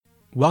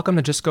Welcome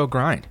to Just Go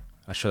Grind,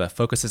 a show that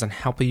focuses on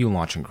helping you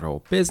launch and grow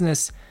a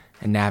business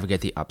and navigate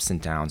the ups and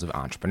downs of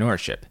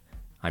entrepreneurship.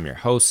 I'm your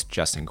host,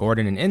 Justin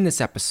Gordon, and in this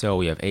episode,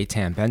 we have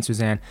Eitan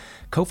Ben-Susan,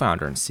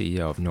 co-founder and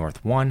CEO of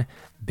North One,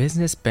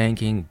 business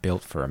banking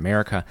built for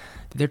America.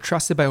 They're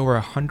trusted by over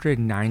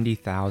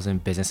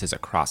 190,000 businesses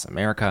across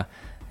America,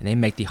 and they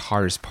make the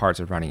hardest parts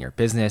of running your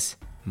business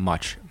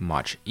much,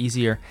 much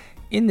easier.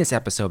 In this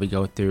episode, we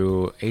go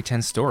through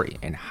Eitan's story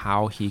and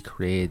how he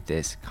created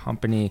this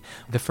company,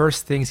 the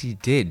first things he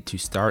did to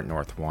start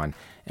North One,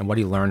 and what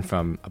he learned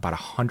from about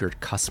 100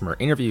 customer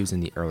interviews in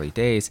the early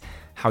days,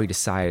 how he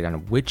decided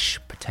on which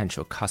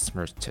potential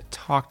customers to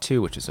talk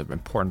to, which is an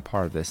important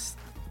part of this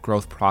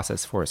growth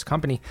process for his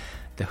company,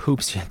 the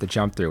hoops you have to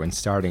jump through in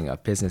starting a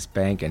business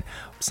bank, and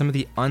some of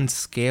the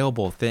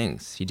unscalable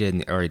things he did in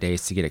the early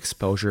days to get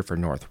exposure for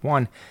North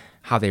One,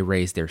 how they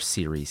raised their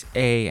Series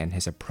A and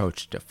his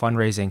approach to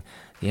fundraising,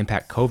 the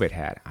impact COVID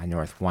had on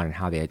North One and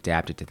how they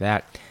adapted to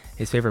that,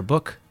 his favorite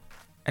book,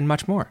 and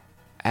much more.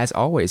 As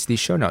always, these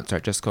show notes are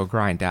at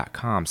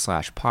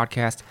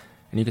justgogrind.com/podcast,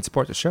 and you can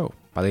support the show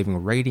by leaving a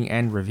rating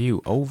and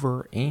review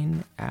over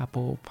in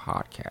Apple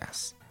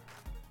Podcasts.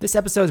 This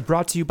episode is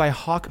brought to you by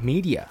Hawk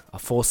Media, a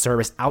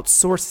full-service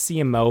outsourced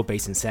CMO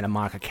based in Santa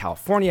Monica,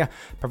 California,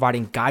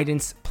 providing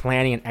guidance,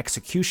 planning, and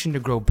execution to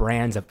grow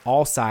brands of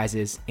all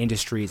sizes,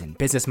 industries, and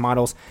business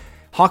models.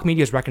 Hawk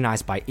Media is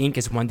recognized by Inc.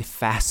 as one of the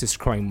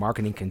fastest-growing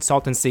marketing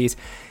consultancies,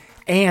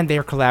 and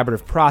their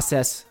collaborative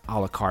process, a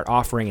la carte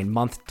offering, and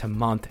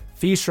month-to-month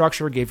fee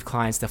structure give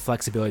clients the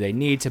flexibility they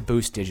need to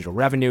boost digital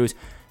revenues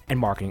and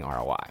marketing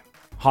ROI.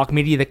 Hawk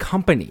Media, the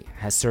company,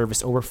 has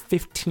serviced over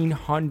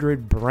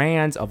 1,500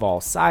 brands of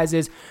all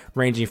sizes,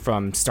 ranging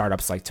from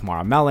startups like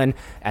Tomorrow Melon,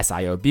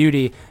 SIO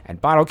Beauty,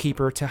 and Bottle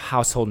Keeper to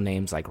household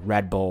names like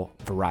Red Bull,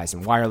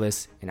 Verizon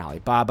Wireless, and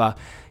Alibaba.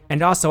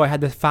 And also, I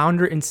had the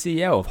founder and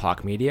CEO of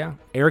Hawk Media,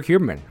 Eric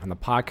Huberman, on the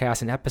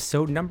podcast in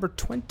episode number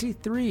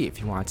 23, if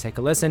you want to take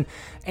a listen.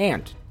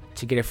 And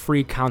to get a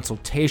free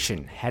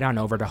consultation, head on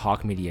over to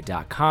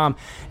hawkmedia.com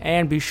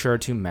and be sure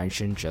to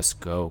mention Just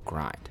Go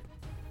Grind.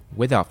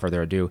 Without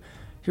further ado,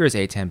 here is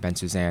Eitan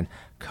Ben-Susan,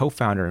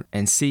 co-founder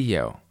and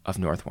CEO of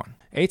North One.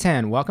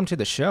 Eitan, welcome to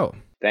the show.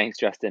 Thanks,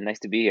 Justin. Nice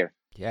to be here.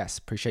 Yes,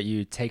 appreciate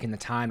you taking the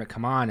time to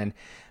come on. And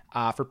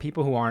for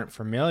people who aren't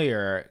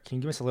familiar, can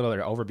you give us a little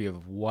bit of overview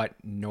of what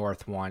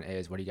North One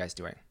is? What are you guys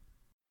doing?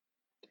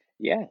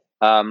 Yeah.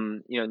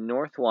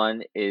 North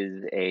One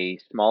is a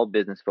small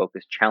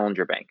business-focused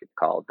challenger bank, it's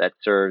called, that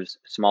serves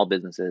small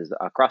businesses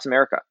across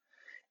America.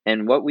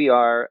 And what we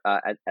are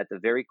at the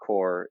very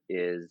core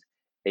is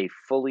a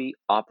fully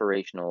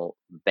operational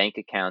bank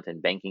account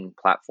and banking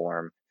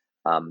platform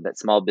that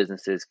small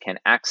businesses can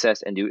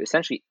access and do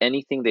essentially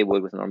anything they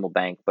would with a normal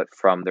bank, but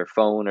from their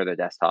phone or their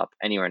desktop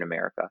anywhere in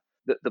America.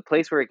 The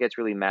place where it gets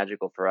really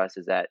magical for us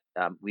is that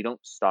we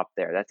don't stop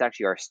there. That's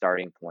actually our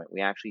starting point.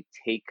 We actually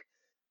take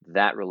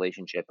that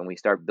relationship and we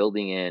start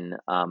building in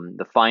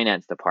the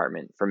finance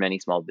department for many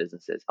small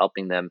businesses,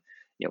 helping them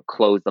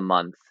close the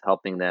month,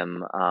 helping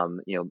them,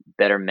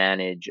 better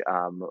manage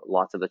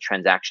lots of the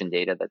transaction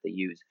data that they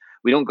use.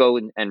 We don't go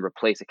and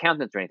replace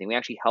accountants or anything. We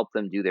actually help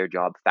them do their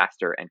job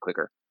faster and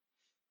quicker.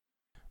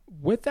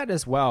 With that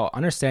as well,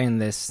 understanding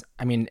this,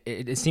 I mean,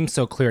 it seems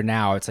so clear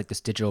now. It's like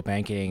this digital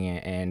banking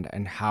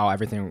and how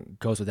everything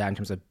goes with that in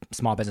terms of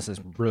small businesses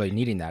really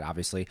needing that,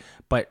 obviously.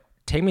 But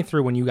take me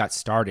through when you got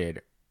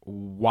started.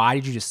 Why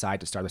did you decide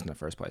to start this in the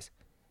first place?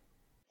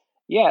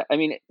 Yeah, I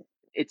mean,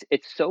 it's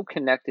so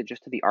connected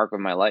just to the arc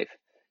of my life.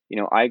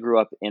 I grew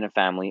up in a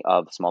family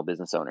of small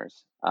business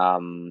owners.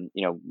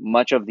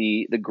 Much of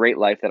the great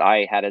life that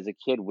I had as a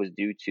kid was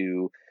due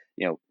to,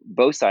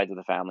 both sides of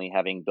the family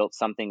having built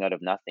something out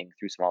of nothing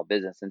through small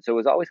business. And so it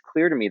was always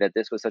clear to me that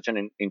this was such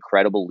an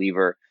incredible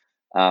lever.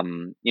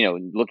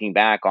 Looking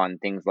back on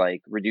things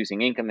like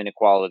reducing income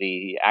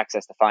inequality,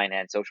 access to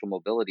finance, social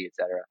mobility,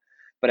 etc.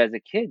 But as a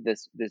kid,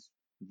 this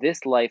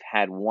life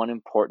had one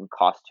important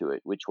cost to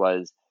it, which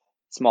was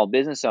small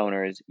business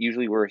owners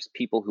usually were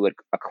people who had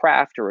a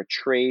craft or a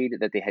trade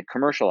that they had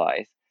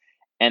commercialized.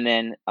 And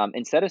then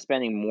instead of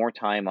spending more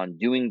time on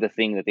doing the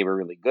thing that they were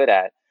really good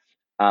at,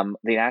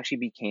 they actually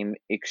became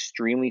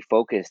extremely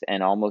focused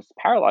and almost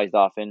paralyzed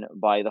often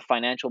by the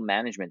financial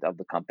management of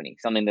the company,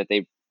 something that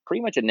they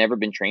pretty much had never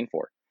been trained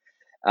for.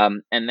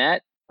 And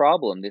that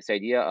problem, this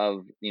idea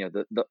of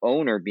the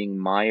owner being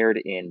mired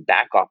in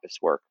back office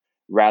work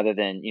rather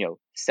than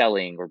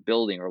selling or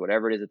building or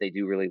whatever it is that they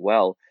do really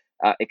well,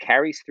 it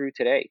carries through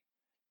today.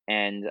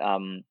 And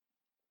I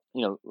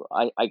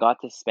got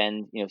to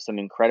spend some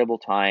incredible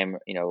time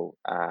in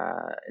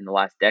the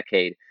last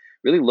decade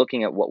really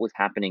looking at what was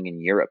happening in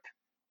Europe.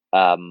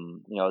 I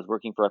was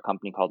working for a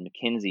company called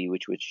McKinsey,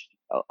 which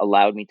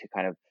allowed me to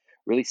kind of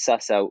really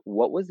suss out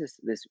what was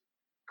this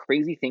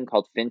crazy thing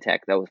called fintech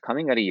that was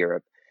coming out of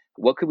Europe.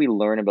 What could we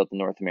learn about the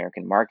North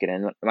American market?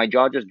 And my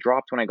jaw just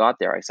dropped when I got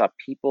there. I saw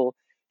people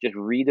just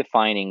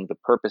redefining the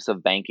purpose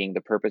of banking,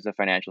 the purpose of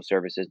financial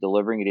services,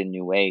 delivering it in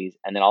new ways.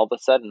 And then all of a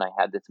sudden, I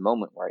had this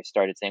moment where I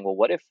started saying, well,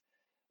 what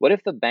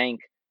if the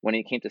bank, when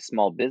it came to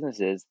small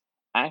businesses,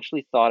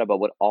 actually thought about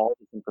what all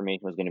this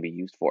information was going to be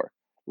used for.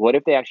 What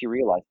if they actually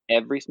realized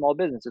every small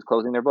business is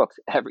closing their books?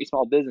 Every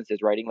small business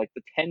is writing like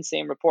the 10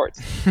 same reports.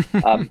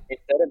 Instead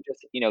of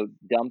just,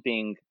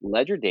 dumping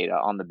ledger data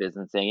on the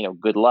business saying,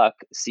 good luck,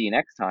 see you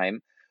next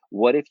time.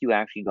 What if you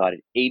actually got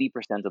it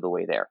 80% of the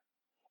way there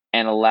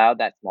and allowed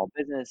that small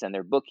business and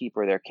their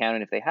bookkeeper, their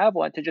accountant, if they have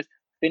one, to just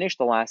finish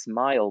the last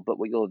mile? But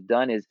what you'll have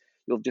done is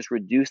you'll just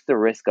reduce the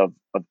risk of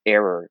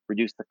error,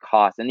 reduce the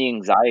cost and the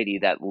anxiety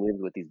that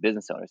lives with these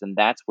business owners. And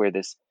that's where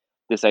this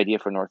idea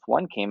for North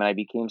One came. And I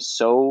became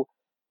so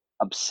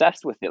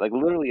obsessed with it, like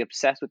literally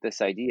obsessed with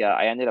this idea.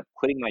 I ended up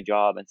quitting my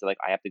job and said, like,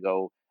 I have to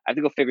go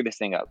figure this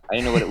thing out. I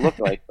didn't know what it looked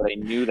like, but I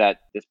knew that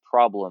this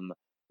problem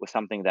was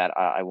something that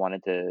I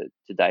wanted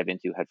to dive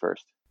into head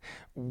first.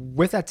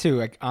 With that too,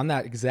 like on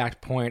that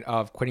exact point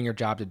of quitting your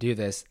job to do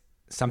this,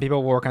 some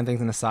people work on things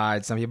on the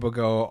side, some people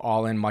go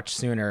all in much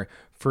sooner.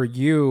 For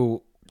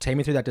you, take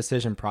me through that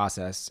decision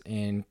process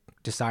in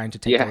deciding to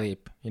take the Yeah.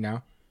 leap.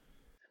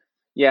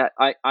 Yeah,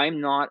 I'm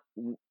not,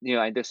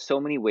 there's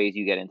so many ways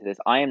you get into this.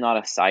 I am not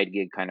a side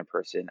gig kind of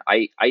person.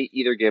 I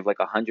either give like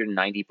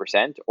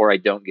 190% or I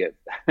don't give.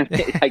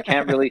 I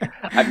can't really,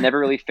 I've never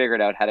really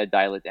figured out how to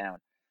dial it down.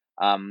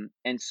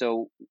 And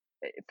so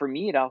for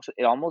me,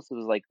 it almost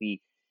was like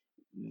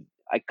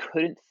I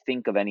couldn't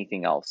think of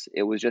anything else.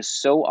 It was just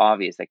so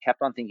obvious. I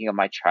kept on thinking of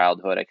my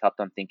childhood. I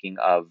kept on thinking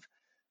of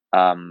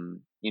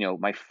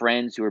my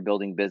friends who are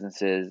building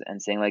businesses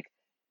and saying like,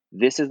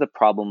 this is the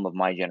problem of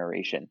my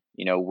generation.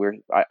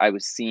 I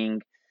was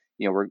seeing,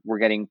 we're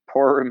getting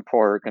poorer and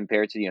poorer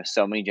compared to,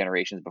 so many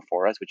generations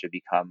before us, which have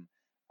become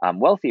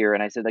wealthier.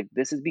 And I said like,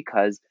 this is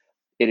because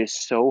it is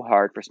so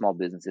hard for small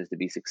businesses to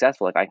be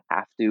successful. Like I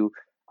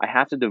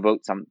have to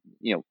devote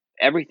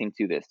everything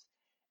to this.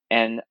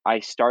 And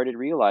I started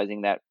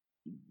realizing that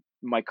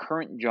my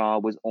current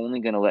job was only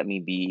going to let me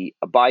be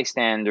a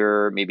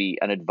bystander, maybe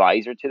an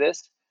advisor to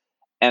this,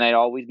 and I'd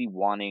always be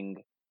wanting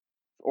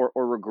or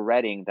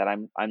regretting that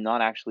I'm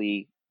not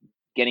actually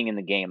getting in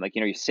the game. Like,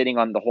 you're sitting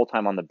on the whole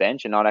time on the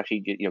bench and not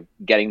actually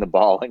getting the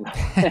ball and,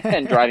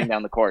 and driving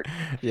down the court.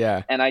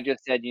 Yeah. And I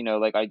just said,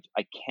 like I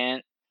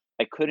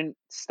couldn't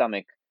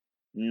stomach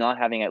not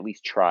having at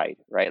least tried,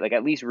 right? Like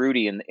at least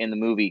Rudy in the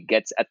movie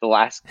gets at the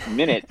last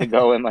minute to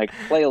go and like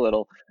play a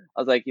little.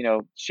 I was like,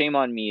 shame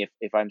on me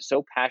if I'm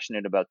so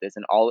passionate about this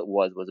and all it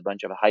was a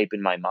bunch of hype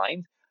in my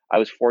mind. I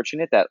was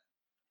fortunate that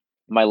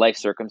my life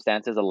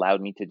circumstances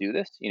allowed me to do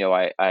this.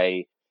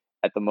 I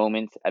at the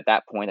moment at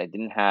that point I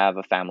didn't have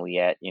a family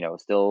yet.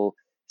 Still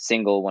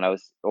single when I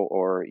was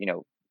or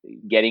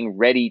getting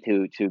ready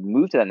to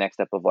move to that next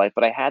step of life.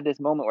 But I had this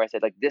moment where I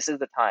said like, this is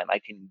the time I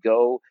can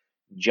go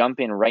jump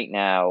in right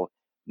now.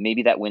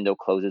 Maybe that window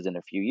closes in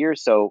a few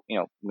years, so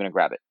I'm gonna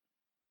grab it.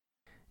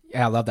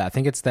 Yeah, I love that. I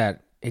think it's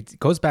that it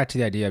goes back to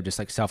the idea of just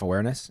like self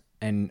awareness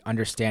and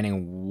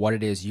understanding what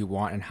it is you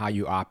want and how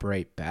you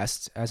operate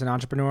best as an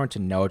entrepreneur to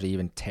know to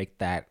even take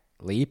that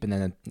leap. And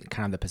then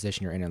kind of the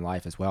position you're in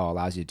life as well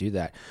allows you to do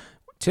that.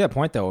 To that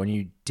point, though, when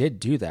you did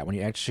do that, when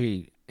you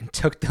actually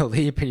took the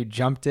leap and you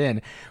jumped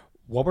in,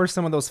 what were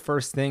some of those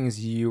first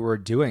things you were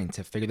doing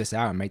to figure this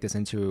out and make this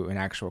into an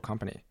actual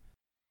company?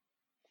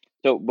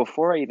 So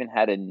before I even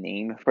had a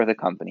name for the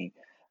company,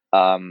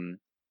 um,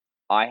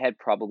 I had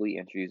probably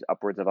interviewed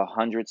upwards of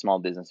 100 small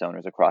business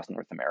owners across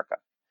North America.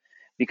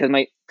 Because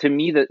my to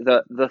me,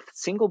 the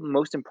single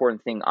most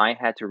important thing I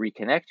had to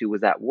reconnect to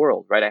was that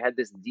world, right? I had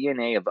this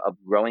DNA of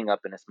growing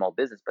up in a small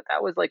business, but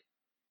that was like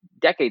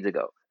decades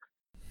ago.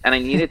 And I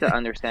needed to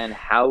understand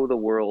how the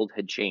world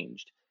had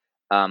changed.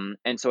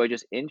 And so I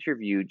just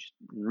interviewed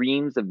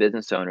reams of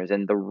business owners,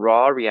 and the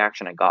raw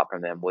reaction I got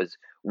from them was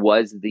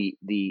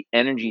the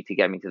energy to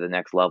get me to the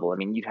next level. I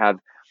mean, you'd have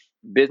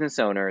business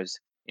owners,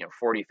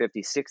 40,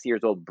 50, 60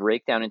 years old,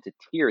 break down into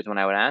tears when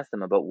I would ask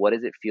them about what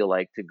does it feel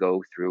like to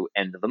go through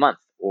end of the month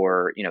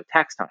or,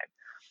 tax time,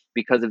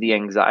 because of the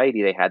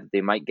anxiety they had that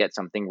they might get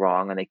something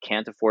wrong and they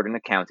can't afford an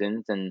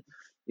accountant. And,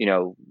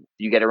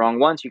 you get it wrong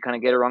once, you kind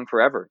of get it wrong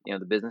forever.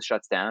 The business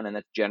shuts down and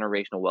that's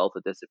generational wealth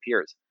that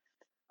disappears.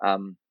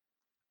 Um,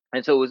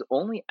 and so it was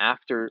only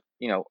after,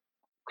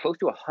 close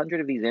to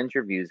 100 of these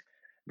interviews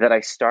that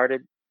I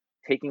started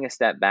taking a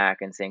step back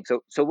and saying,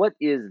 so what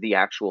is the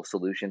actual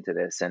solution to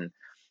this? And,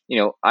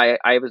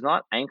 I was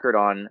not anchored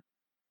on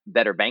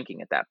better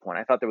banking at that point.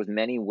 I thought there was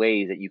many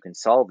ways that you can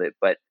solve it.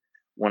 But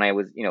when I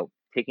was,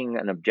 taking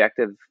an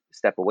objective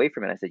step away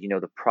from it, I said,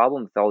 the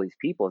problem with all these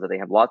people is that they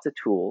have lots of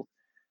tools.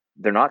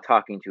 They're not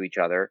talking to each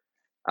other.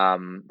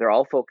 They're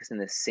all focused in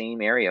the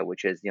same area,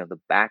 which is, the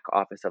back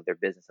office of their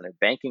business, and their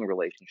banking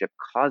relationship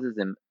causes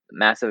them a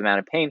massive amount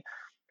of pain.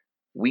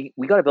 We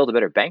got to build a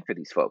better bank for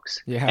these folks.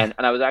 Yeah. And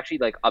I was actually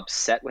like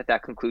upset with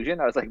that conclusion.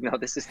 I was like, no,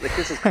 this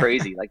is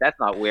crazy. Like, that's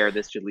not where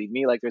this should lead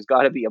me. Like, there's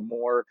got to be a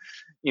more,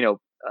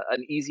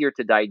 an easier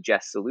to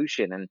digest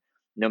solution. And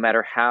no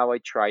matter how I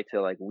try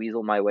to like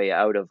weasel my way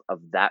out of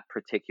that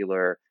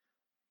particular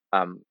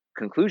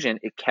conclusion,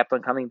 it kept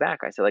on coming back.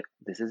 I said, like,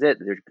 this is it.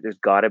 There's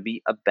got to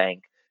be a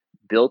bank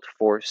built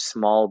for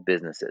small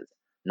businesses,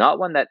 not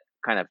one that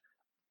kind of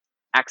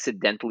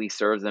accidentally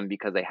serves them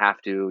because they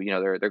have to,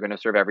 they're going to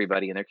serve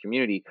everybody in their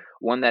community.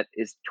 One that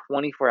is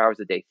 24 hours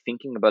a day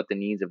thinking about the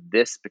needs of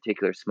this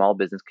particular small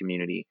business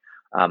community,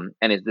 and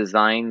is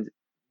designed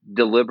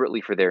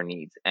deliberately for their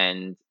needs.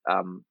 And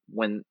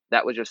when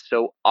that was just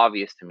so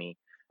obvious to me,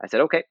 I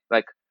said, okay,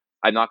 like,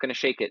 I'm not going to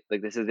shake it.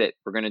 Like, this is it.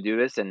 We're going to do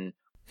this. And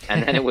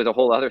then it was a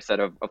whole other set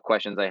of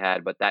questions I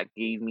had, but that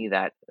gave me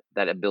that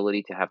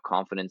ability to have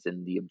confidence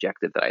in the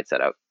objective that I had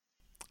set out.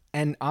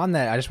 And on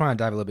that, I just want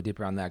to dive a little bit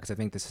deeper on that because I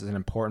think this is an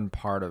important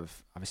part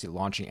of obviously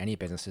launching any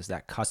business is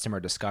that customer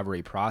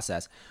discovery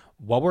process.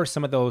 What were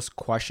some of those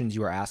questions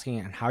you were asking,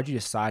 and how did you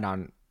decide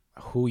on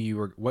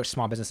what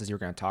small businesses you were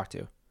going to talk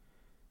to?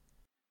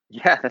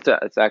 Yeah,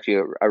 that's actually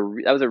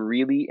that was a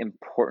really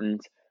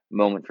important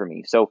moment for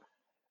me. So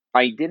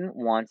I didn't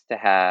want to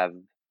have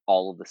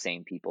all of the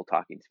same people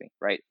talking to me,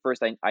 right?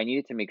 First, I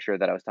needed to make sure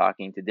that I was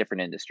talking to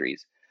different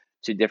industries,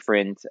 to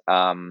different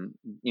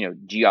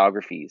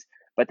geographies.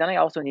 But then I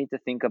also need to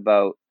think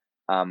about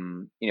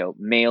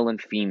male and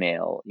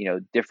female,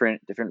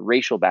 different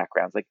racial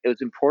backgrounds. Like, it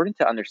was important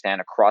to understand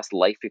across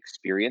life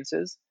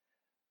experiences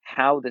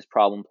how this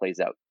problem plays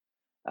out.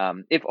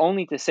 If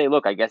only to say,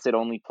 look, I guess it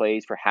only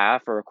plays for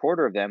half or a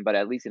quarter of them, but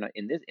at least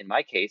in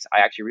my case, I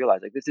actually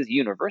realized, like, this is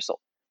universal.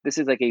 This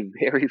is like a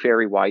very,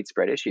 very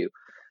widespread issue.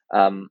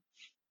 Um,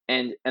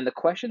 and the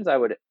questions I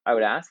would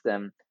ask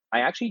them,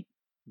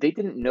 they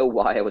didn't know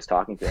why I was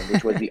talking to them,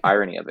 which was the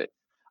irony of it.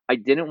 I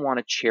didn't want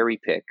to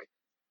cherry pick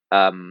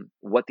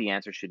what the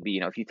answer should be.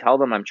 If you tell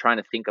them I'm trying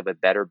to think of a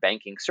better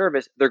banking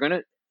service, they're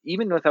gonna,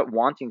 even without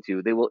wanting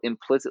to, they will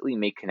implicitly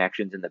make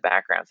connections in the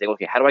background. Say,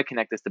 okay, how do I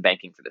connect this to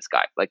banking for this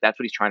guy? Like, that's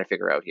what he's trying to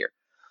figure out here.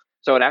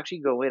 So I'd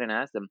actually go in and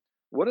ask them,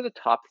 what are the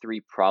top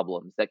three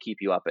problems that keep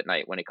you up at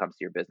night when it comes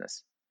to your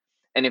business?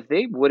 And if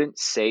they wouldn't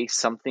say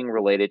something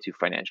related to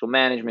financial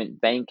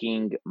management,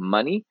 banking,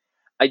 money,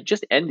 I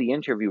just end the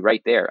interview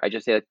right there. I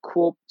just say, like,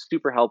 cool,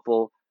 super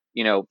helpful,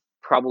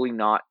 probably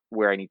not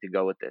where I need to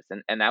go with this.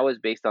 And that was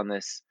based on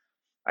this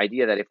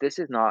idea that if this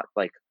is not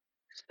like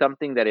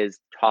something that is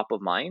top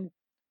of mind,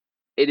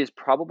 it is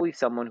probably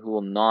someone who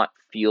will not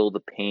feel the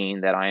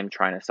pain that I am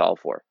trying to solve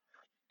for.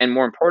 And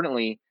more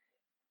importantly,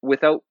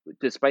 without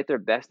despite their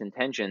best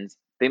intentions,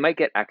 they might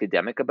get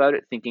academic about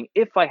it, thinking,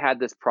 if I had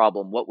this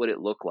problem, what would it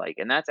look like?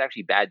 And that's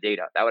actually bad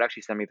data. That would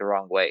actually send me the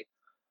wrong way.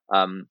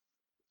 Um,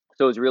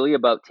 so it's really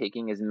about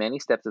taking as many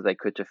steps as I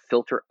could to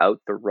filter out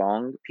the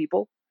wrong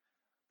people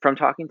from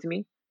talking to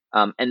me.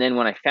 And then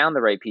when I found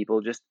the right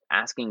people, just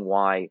asking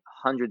why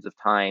hundreds of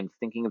times,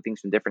 thinking of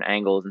things from different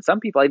angles. And some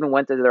people, I even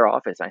went to their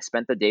office and I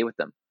spent the day with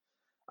them.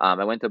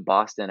 I went to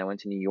Boston, I went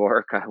to New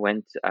York, I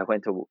went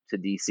to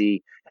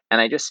DC, and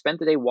I just spent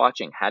the day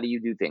watching. How do you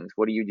do things?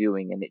 What are you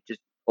doing? And it just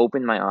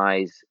opened my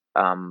eyes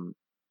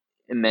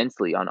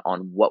immensely on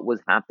what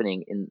was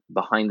happening in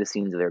behind the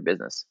scenes of their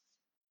business.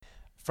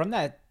 From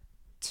that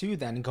too,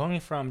 then going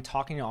from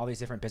talking to all these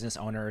different business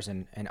owners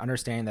and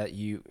understanding that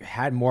you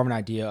had more of an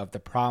idea of the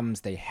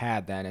problems they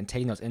had then and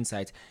taking those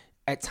insights,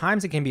 at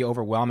times it can be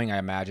overwhelming, I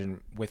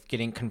imagine, with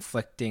getting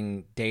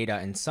conflicting data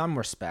in some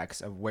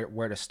respects of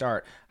where to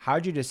start. How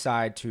did you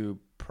decide to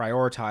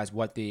prioritize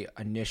what the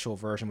initial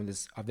version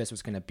of this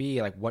was going to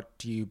be? Like, what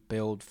do you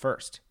build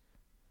first?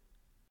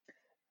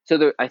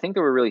 So I think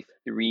there were really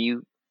three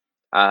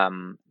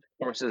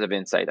sources of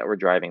insight that were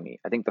driving me.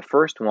 I think the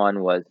first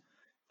one was,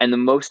 and the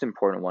most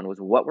important one was,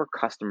 what were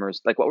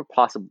customers like? What were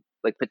possible,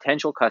 like,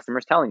 potential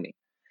customers telling me?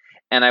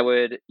 And I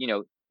would,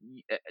 to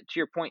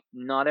your point,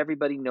 not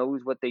everybody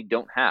knows what they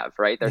don't have,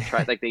 right? They're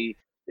trying, like,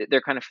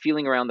 they're kind of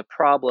feeling around the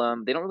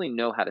problem. They don't really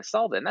know how to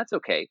solve it, and that's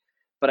okay.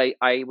 But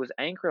I was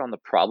anchored on the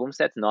problem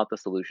sets, not the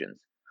solutions.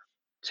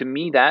 To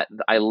me, that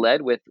I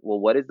led with, well,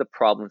 what is the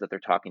problems that they're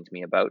talking to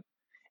me about?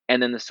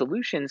 And then the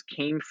solutions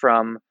came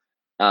from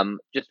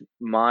just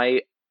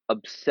my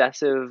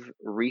obsessive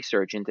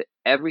research into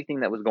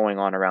everything that was going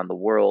on around the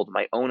world,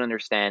 my own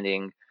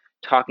understanding,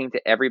 talking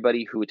to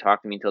everybody who would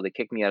talk to me until they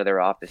kicked me out of their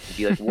office, to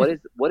be like,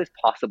 what is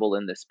possible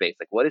in this space?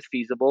 Like, what is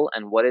feasible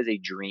and what is a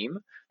dream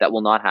that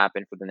will not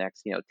happen for the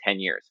next 10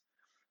 years?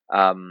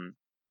 Um,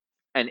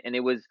 and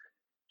it was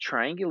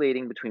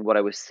triangulating between what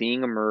I was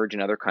seeing emerge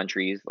in other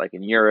countries, like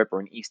in Europe or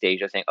in East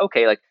Asia, saying,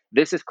 okay, like,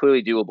 this is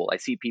clearly doable. I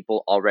see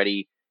people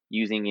already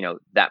using,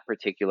 that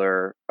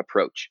particular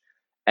approach.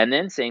 And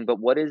then saying, but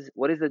what is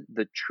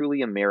the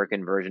truly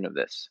American version of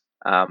this?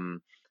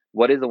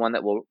 What is the one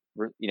that will,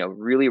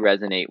 really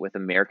resonate with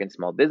American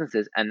small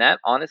businesses? And that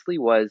honestly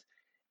was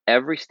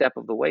every step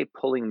of the way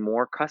pulling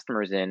more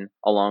customers in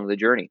along the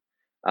journey.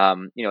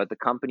 At the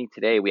company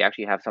today, we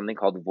actually have something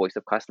called the Voice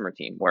of Customer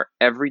team, where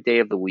every day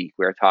of the week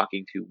we are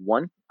talking to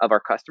one of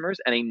our customers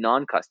and a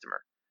non-customer,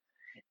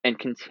 and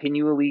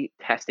continually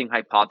testing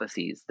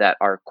hypotheses that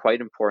are quite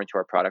important to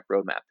our product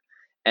roadmap.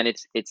 And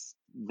it's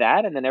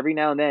that, and then every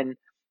now and then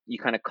you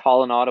kind of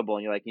call an audible,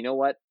 and you're like, you know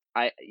what?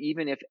 I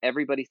Even if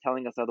everybody's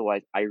telling us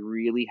otherwise, I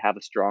really have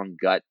a strong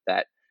gut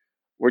that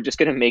we're just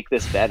going to make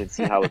this bet and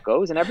see how it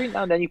goes. And every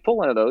now and then you pull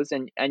one of those,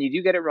 and you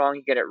do get it wrong,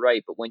 you get it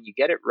right. But when you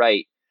get it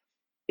right,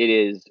 it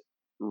is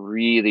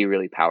really,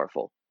 really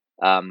powerful.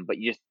 But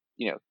you just,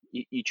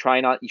 you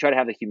try to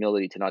have the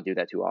humility to not do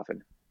that too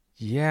often.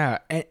 Yeah,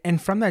 and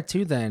from that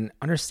too, then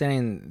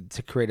understanding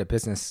to create a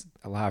business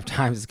a lot of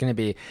times is going to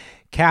be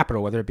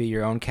capital, whether it be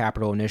your own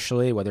capital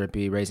initially, whether it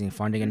be raising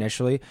funding Mhm.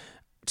 initially.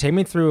 Take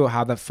me through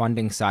how the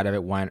funding side of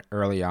it went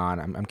early on.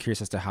 I'm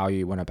curious as to how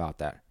you went about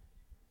that.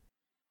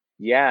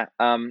 Yeah.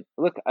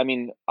 Look, I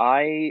mean,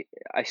 I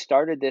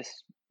started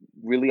this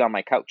really on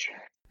my couch.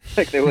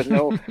 Like there was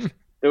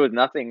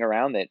nothing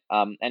around it.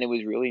 And it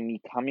was really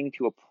me coming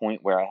to a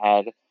point where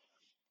I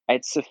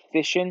had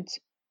sufficient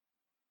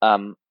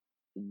um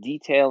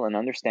detail and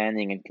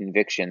understanding and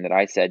conviction that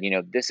I said,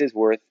 this is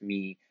worth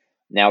me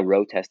now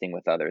road testing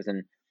with others.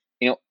 And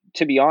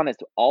to be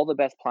honest, all the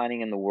best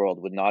planning in the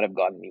world would not have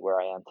gotten me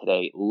where I am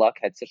today. Luck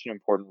had such an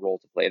important role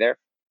to play there.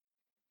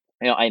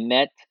 I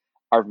met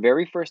our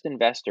very first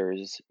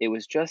investors. It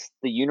was just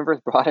the universe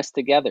brought us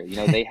together.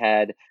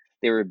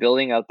 They were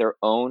building out their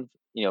own,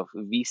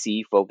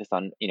 VC focused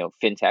on,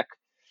 fintech.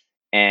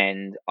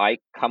 And I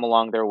come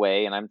along their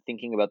way and I'm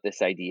thinking about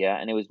this idea.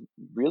 And it was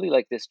really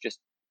like this just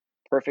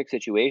perfect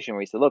situation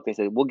where he said, look, they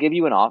said, we'll give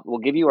you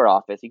our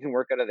office. You can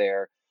work out of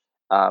there.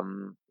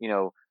 Um, you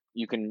know,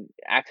 you can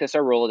access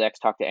our Rolodex,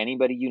 talk to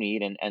anybody you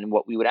need. And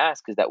what we would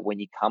ask is that when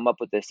you come up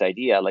with this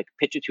idea, like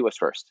pitch it to us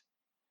first.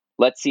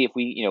 Let's see if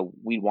we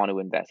want to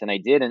invest. And I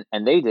did,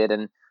 and they did,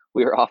 and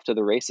we were off to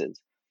the races.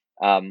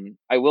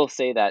 I will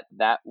say that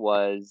that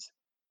was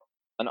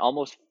an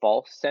almost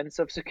false sense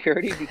of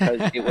security because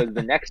it was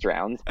the next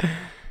round,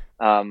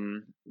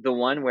 the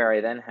one where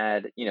I then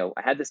had,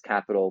 I had this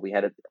capital. We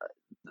had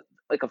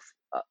like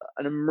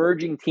an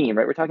emerging team,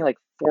 right? We're talking like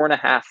four and a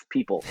half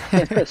people.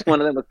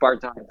 One of them was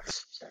part time.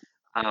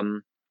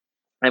 Um,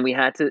 and we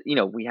had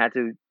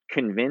to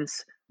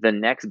convince the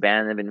next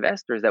band of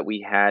investors that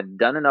we had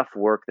done enough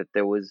work that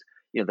there was,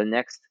 the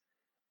next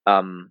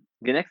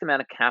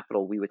amount of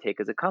capital we would take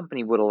as a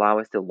company would allow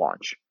us to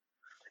launch.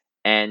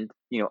 And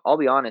I'll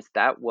be honest,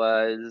 that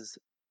was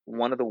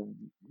one of the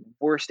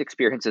worst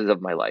experiences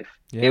of my life.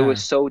 It was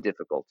Yeah. so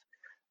difficult.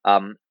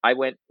 I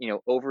went,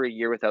 over a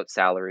year without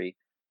salary.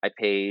 I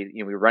paid,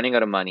 we were running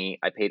out of money.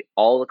 I paid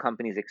all the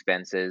company's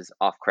expenses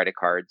off credit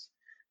cards.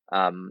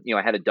 I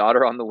had a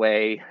daughter on the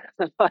way.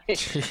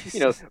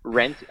 Jesus.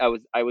 Rent.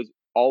 I was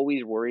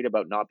always worried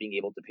about not being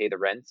able to pay the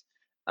rent.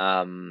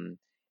 Um,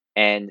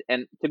 and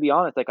to be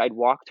honest, like I'd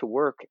walk to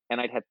work and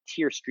I'd have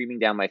tears streaming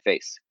down my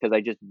face because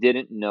I just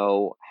didn't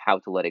know how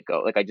to let it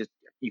go. Like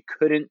you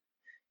couldn't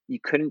you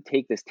couldn't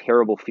take this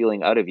terrible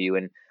feeling out of you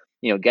and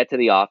get to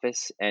the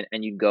office and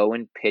you go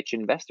and pitch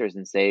investors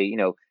and say,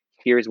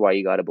 here's why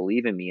you got to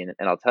believe in me.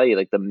 And I'll tell you,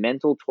 like the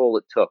mental toll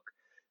it took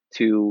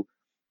to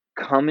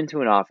come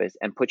into an office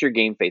and put your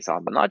game face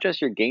on, but not just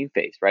your game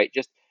face, right?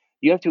 Just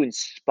you have to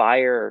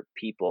inspire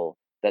people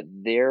that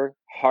their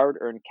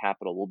hard-earned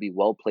capital will be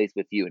well placed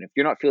with you. And if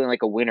you're not feeling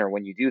like a winner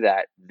when you do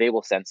that, they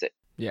will sense it.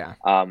 Yeah.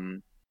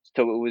 Um,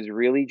 so it was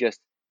really just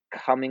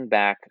coming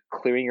back,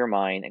 clearing your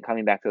mind, and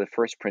coming back to the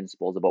first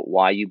principles about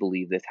why you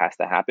believe this has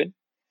to happen.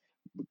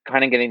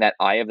 Kind of getting that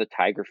eye of the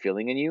tiger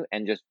feeling in you,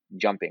 and just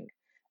jumping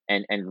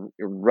and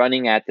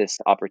running at this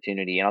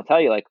opportunity. And I'll tell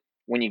you, like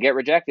when you get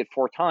rejected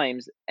four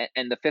times,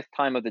 and the fifth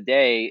time of the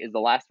day is the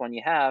last one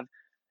you have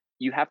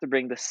to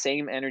bring the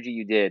same energy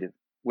you did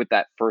with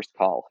that first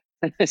call.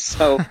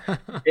 So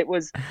it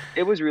was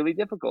it was really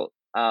difficult.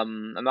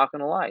 I'm not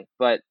gonna lie,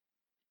 but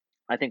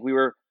I think we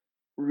were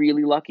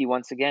really lucky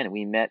once again.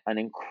 We met an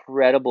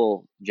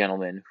incredible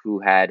gentleman who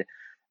had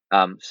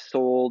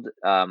sold,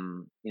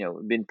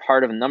 been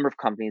part of a number of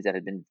companies that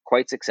had been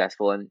quite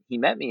successful. And he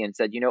met me and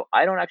said,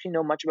 I don't actually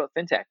know much about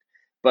fintech,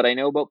 but I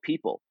know about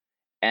people.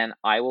 And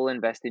I will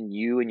invest in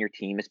you and your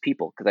team as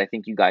people because I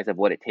think you guys have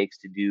what it takes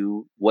to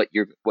do what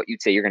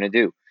you'd say you're going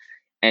to do.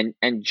 And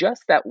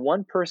just that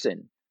one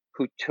person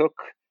who took,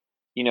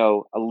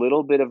 a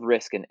little bit of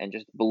risk and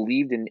just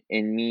believed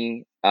in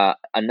me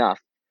enough,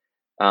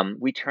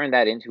 we turned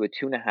that into a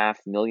 $2.5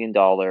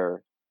 million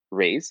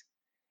raise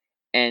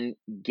and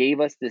gave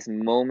us this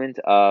moment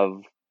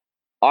of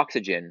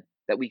oxygen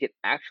that we could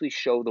actually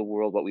show the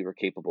world what we were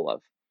capable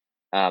of.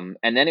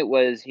 And then it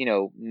was,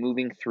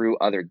 moving through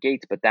other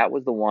gates, but that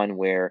was the one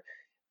where,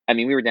 I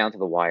mean, we were down to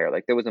the wire.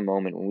 Like there was a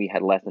moment when we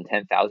had less than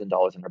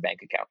 $10,000 in our bank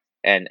account,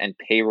 and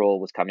payroll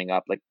was coming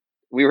up. Like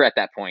we were at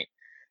that point.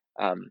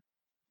 Um,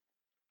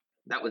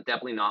 that was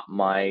definitely not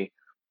my.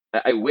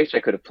 I wish I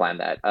could have planned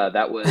that.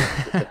 That was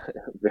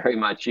very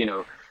much,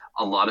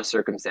 a lot of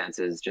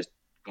circumstances just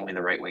going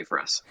the right way for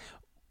us.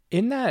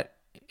 in that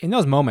in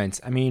those moments,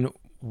 I mean,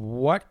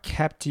 what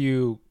kept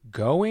you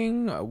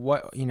going?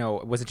 What,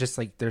 was it just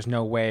like there's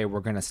no way we're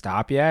gonna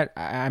stop yet?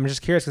 I'm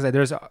just curious because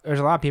there's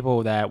a lot of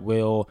people that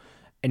will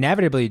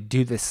inevitably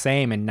do the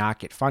same and not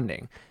get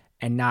funding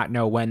and not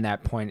know when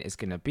that point is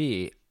gonna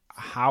be.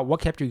 What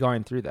kept you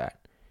going through that?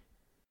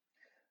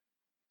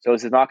 So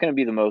this is not going to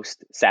be the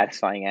most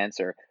satisfying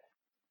answer.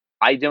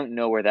 I don't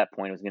know where that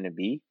point was going to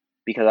be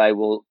because I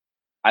will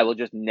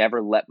just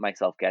never let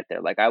myself get there.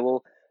 Like I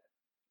will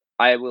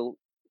I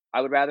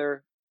would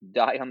rather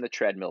die on the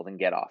treadmill than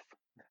get off.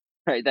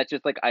 Right? That's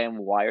just like I am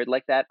wired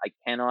like that. I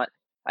cannot.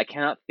 I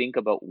cannot think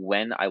about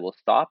when I will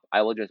stop.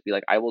 I will just be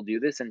like, I will do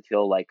this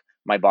until like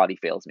my body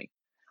fails me.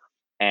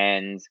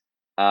 And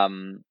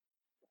um,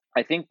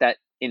 I think that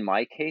in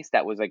my case,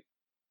 that was like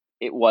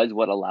it was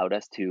what allowed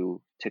us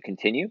to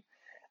continue.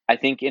 I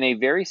think in a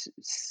very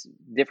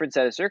different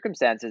set of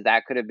circumstances,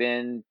 that could have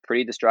been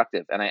pretty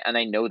destructive, and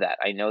I know that.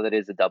 I know that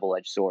is a double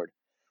edged sword.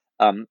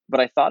 But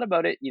I thought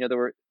about it. There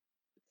were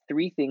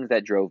three things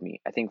that drove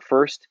me. I think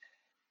first,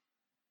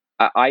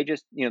 I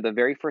just the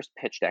very first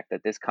pitch deck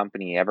that this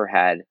company ever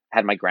had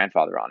my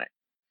grandfather on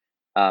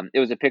it. It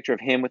was a picture of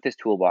him with his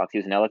toolbox. He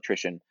was an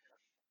electrician,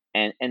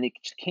 and it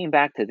just came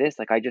back to this.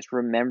 Like I just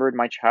remembered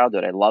my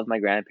childhood. I loved my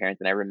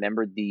grandparents, and I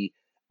remembered the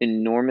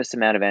enormous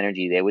amount of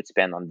energy they would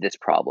spend on this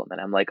problem.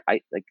 And I'm like,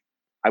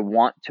 I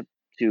want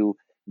to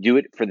do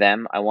it for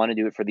them. I want to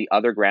do it for the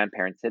other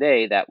grandparents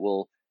today that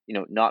will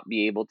not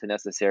be able to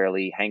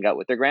necessarily hang out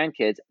with their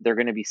grandkids. They're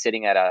going to be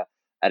sitting at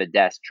a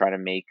desk trying to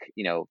make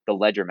the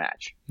ledger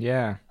match.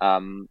 Yeah.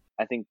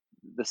 I think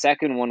the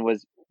second one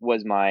was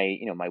my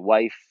my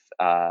wife,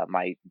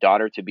 my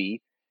daughter to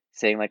be,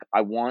 saying like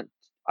I want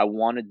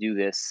to do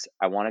this.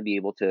 I want to be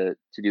able to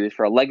do this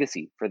for a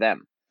legacy for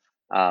them.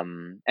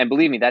 And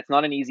believe me, that's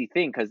not an easy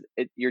thing because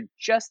you're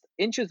just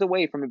inches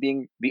away from it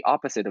being the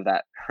opposite of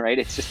that, right?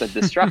 It's just a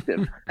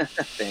destructive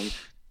thing.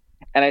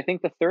 And I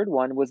think the third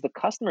one was the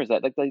customers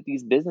that like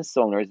these business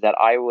owners that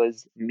I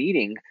was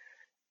meeting.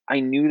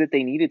 I knew that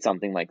they needed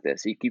something like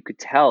this. You could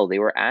tell they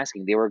were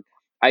asking.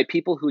 I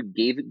people who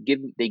gave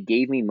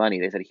me money.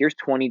 They said, "Here's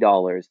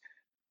 $20.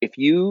 If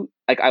you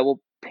like, I will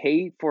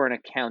pay for an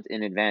account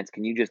in advance.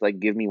 Can you just like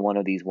give me one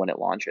of these when it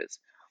launches?"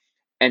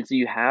 And so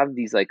you have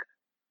these like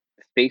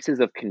spaces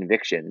of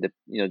conviction,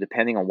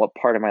 depending on what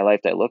part of my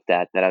life I looked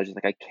at, that I was just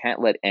like, I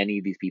can't let any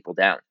of these people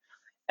down.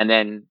 And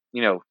then,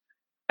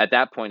 at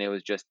that point, it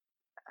was just,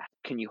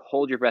 can you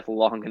hold your breath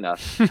long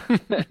enough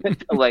to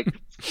like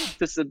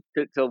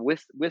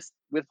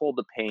withhold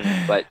the pain?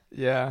 But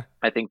Yeah.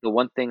 I think the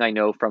one thing I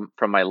know from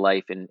my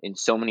life in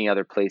so many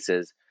other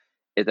places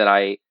is that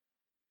I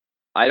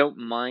don't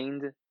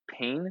mind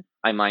pain.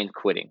 I mind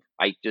quitting.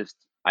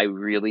 I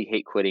really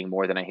hate quitting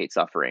more than I hate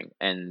suffering,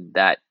 and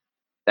that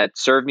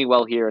served me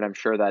well here. And I'm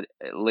sure that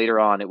later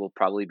on it will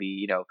probably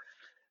be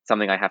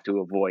something I have to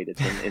avoid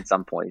in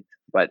some point.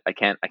 But I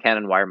can't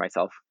unwire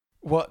myself.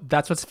 Well,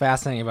 that's what's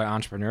fascinating about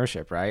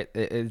entrepreneurship, right?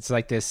 It's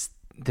like this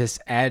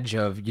edge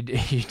of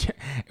you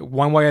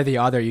one way or the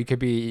other. You could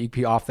be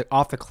off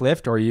the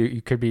cliff, or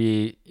you could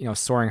be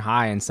soaring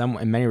high in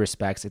many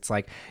respects. It's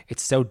like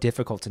it's so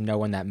difficult to know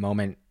when that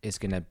moment is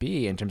going to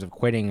be in terms of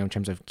quitting, in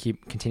terms of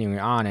keep continuing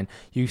on. And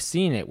you've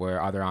seen it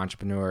where other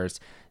entrepreneurs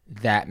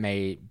that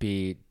may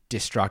be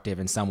destructive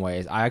in some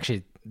ways. I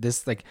actually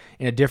this like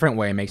in a different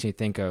way makes me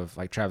think of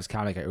like Travis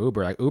Kalanick at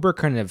Uber. Like Uber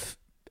couldn't have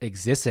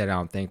existed, I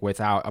don't think,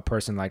 without a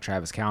person like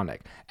Travis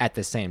Kalanick. At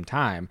the same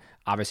time,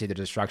 obviously the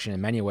destruction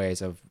in many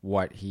ways of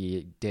what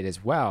he did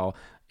as well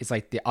is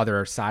like the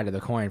other side of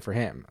the coin for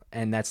him.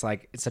 And that's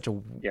like, it's such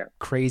a Yeah.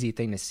 crazy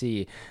thing to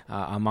see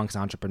amongst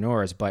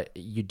entrepreneurs, but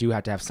you do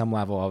have to have some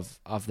level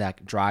of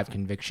that drive,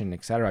 conviction,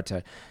 et cetera,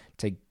 to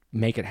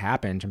make it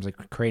happen in terms of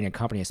creating a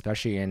company,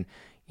 especially in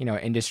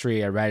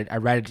industry. I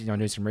read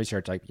doing some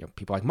research, like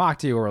people like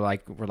Mokti were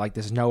like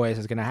there's no way this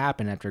is going to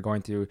happen after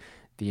going through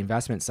the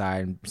investment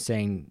side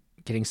and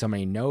getting so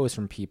many no's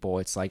from people.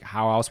 It's like,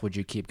 how else would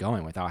you keep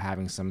going without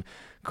having some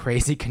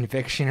crazy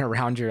conviction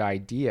around your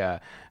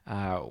idea,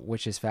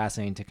 which is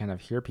fascinating to kind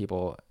of hear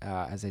people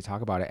as they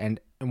talk about it.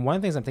 And one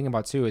of the things I'm thinking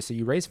about too is, so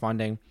you raise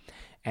funding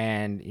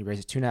and you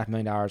raised $2.5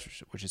 million,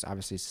 which is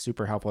obviously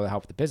super helpful to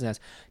help the business.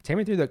 Take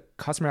me through the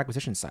customer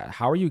acquisition side.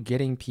 How are you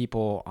getting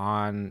people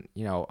on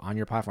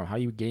your platform? How are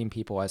you getting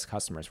people as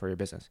customers for your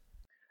business?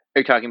 Are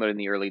you talking about in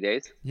the early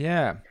days?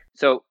 Yeah.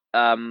 So,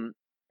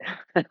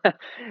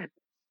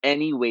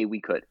 any way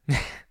we could.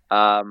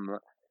 Um,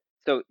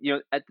 so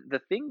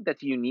the thing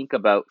that's unique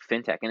about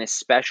fintech, and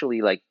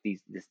especially like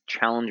this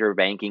challenger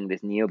banking,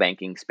 this neo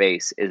banking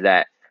space, is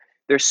that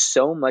there's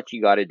so much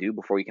you got to do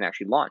before you can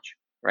actually launch.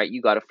 Right?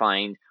 You got to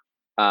find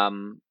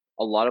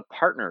a lot of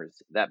partners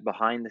that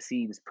behind the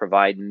scenes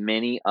provide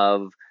many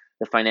of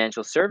the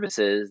financial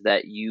services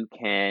that you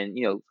can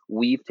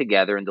weave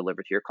together and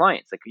deliver to your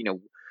clients. Like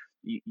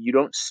you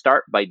don't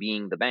start by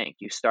being the bank.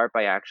 You start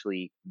by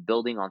actually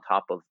building on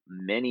top of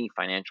many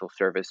financial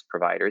service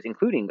providers,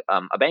 including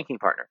a banking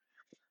partner.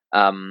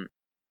 Um,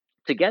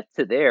 to get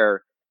to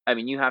there, I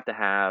mean, you have to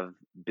have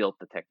built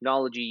the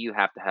technology. You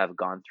have to have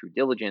gone through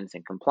diligence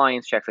and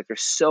compliance checks. Like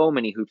there's so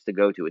many hoops to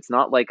go to. It's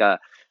not like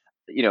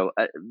you know,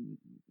 a,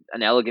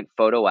 an elegant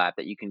photo app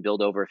that you can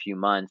build over a few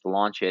months,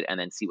 launch it, and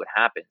then see what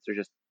happens. There's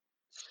just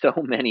so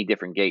many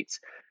different gates.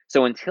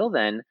 So until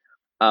then,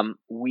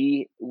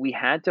 we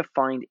had to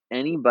find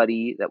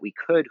anybody that we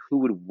could who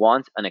would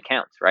want an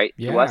account. Right?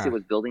 To us, it Yeah.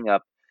 was building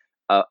up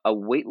a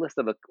wait list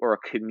or a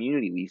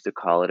community, we used to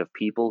call it, of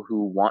people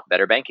who want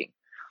better banking.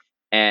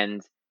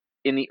 And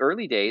in the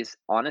early days,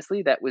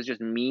 honestly, that was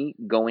just me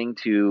going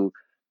to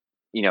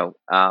you know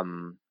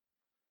um,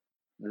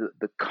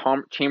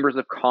 chambers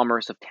of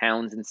commerce of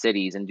towns and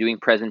cities and doing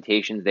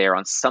presentations there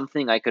on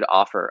something I could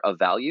offer of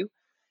value,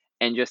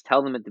 and just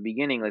tell them at the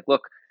beginning, like,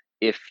 look,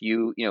 if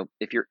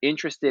if you're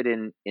interested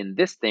in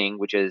this thing,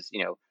 which is,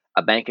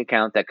 a bank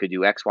account that could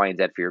do X, Y, and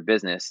Z for your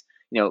business,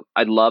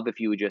 I'd love if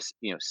you would just,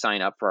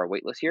 sign up for our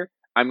waitlist here.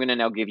 I'm going to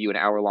now give you an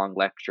hour-long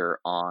lecture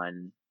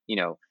on,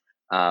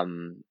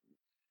 um,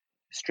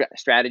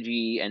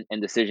 strategy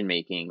and decision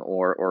making,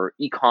 or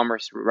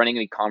e-commerce, running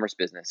an e-commerce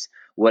business,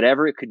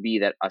 whatever it could be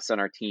that us on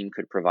our team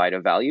could provide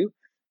of value.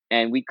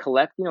 And we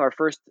collect, our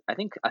first, I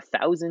think,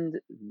 1,000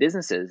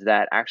 businesses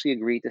that actually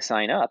agreed to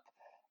sign up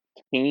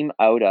came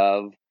out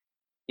of,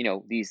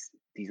 these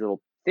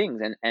little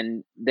things.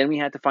 And then we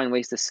had to find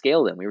ways to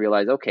scale them. We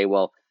realized, okay,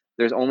 well,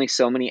 there's only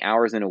so many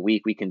hours in a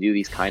week we can do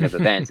these kind of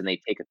events, and they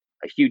take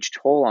a huge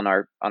toll on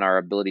our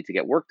ability to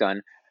get work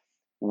done.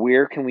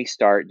 Where can we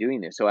start doing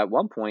this? So at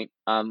one point,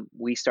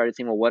 we started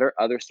saying, well, what are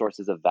other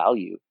sources of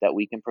value that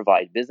we can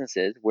provide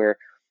businesses, where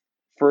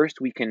first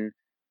we can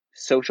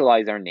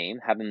socialize our name,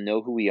 have them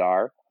know who we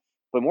are,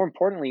 but more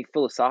importantly,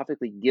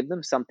 philosophically, give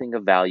them something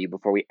of value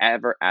before we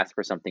ever ask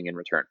for something in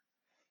return.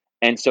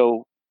 And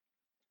so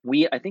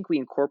I think we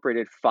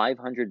incorporated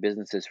 500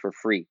 businesses for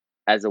free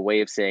as a way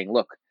of saying,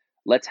 look,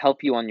 let's help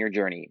you on your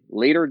journey.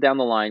 Later down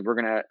the line, we're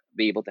going to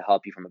be able to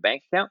help you from a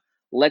bank account.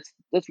 Let's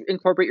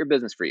incorporate your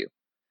business for you.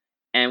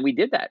 And we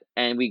did that,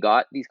 and we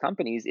got these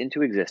companies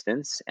into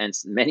existence, and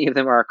many of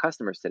them are our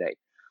customers today.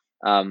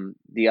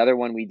 The other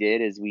one we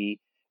did is we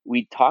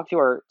talked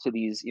to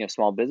these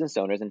small business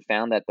owners, and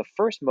found that the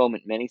first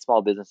moment many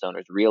small business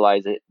owners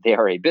realize that they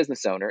are a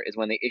business owner is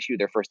when they issue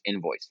their first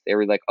invoice. They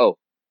were like, "Oh,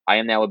 I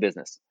am now a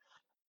business."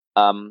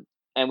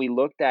 And we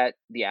looked at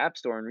the App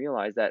Store and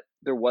realized that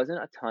there wasn't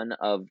a ton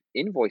of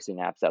invoicing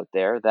apps out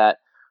there that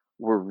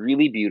were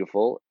really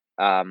beautiful,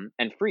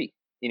 and free.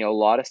 A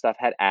lot of stuff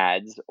had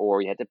ads,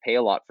 or you had to pay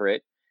a lot for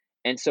it.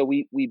 And so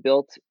we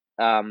built,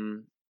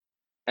 um,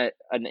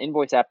 an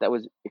invoice app that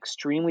was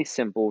extremely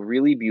simple,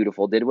 really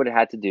beautiful, did what it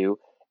had to do,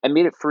 and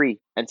made it free.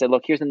 And said,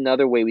 look, here's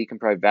another way we can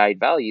provide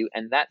value.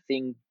 And that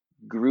thing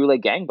grew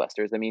like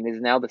gangbusters. I mean, it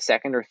is now the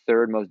second or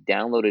third most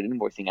downloaded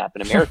invoicing app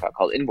in America,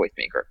 called Invoice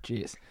Maker.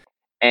 Jeez.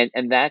 And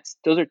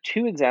those are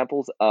two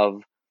examples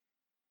of,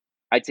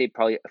 I'd say,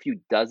 probably a few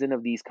dozen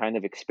of these kind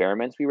of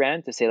experiments we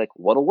ran to say, like,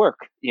 what'll work,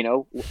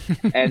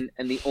 and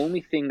the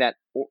only thing that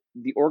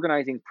the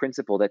organizing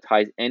principle that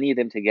ties any of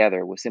them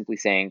together was simply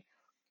saying,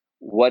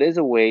 what is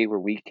a way where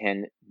we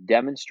can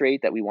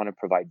demonstrate that we want to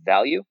provide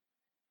value,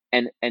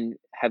 and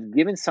have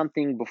given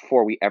something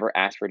before we ever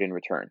ask for it in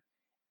return,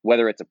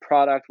 whether it's a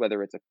product,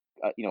 whether it's a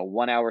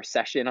 1 hour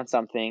session on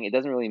something, it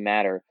doesn't really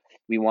matter.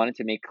 We wanted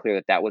to make clear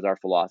that that was our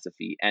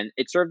philosophy, and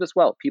it served us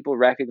well. People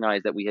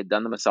recognized that we had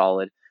done them a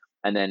solid,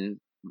 and then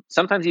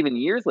sometimes even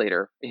years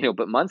later,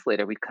 but months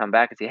later, we'd come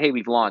back and say, hey,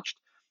 we've launched.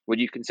 Would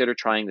you consider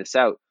trying this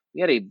out?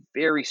 We had a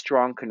very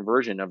strong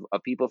conversion of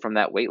people from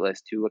that wait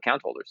list to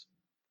account holders.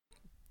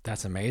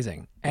 That's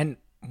amazing. And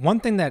one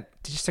thing that,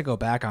 just to go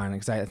back on,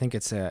 because I think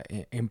it's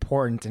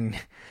important and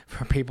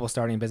for people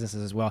starting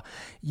businesses as well,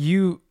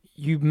 you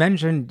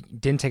mentioned you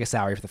didn't take a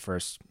salary for the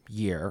first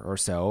year or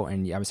so,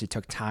 and you obviously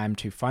took time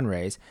to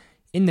fundraise.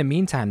 In the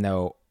meantime,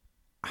 though,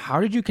 how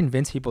did you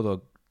convince people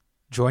to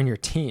join your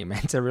team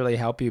and to really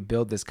help you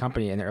build this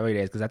company in the early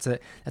days? Because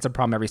that's a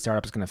problem every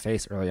startup is going to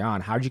face early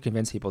on. How did you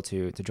convince people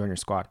to join your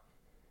squad?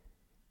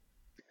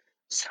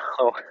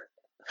 So,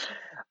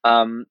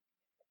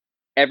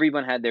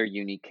 everyone had their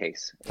unique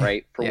case,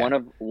 right? For Yeah.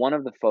 one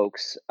of the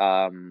folks,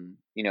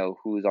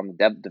 who's on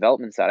the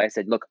development side, I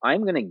said, look,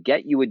 I'm going to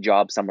get you a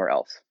job somewhere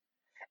else.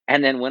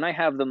 And then when I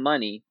have the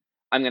money,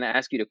 I'm going to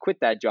ask you to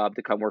quit that job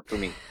to come work for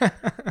me.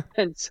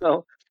 And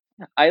so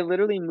I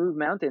literally moved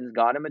mountains,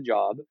 got him a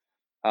job,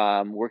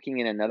 working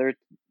in another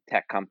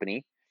tech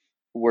company,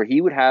 where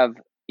he would have,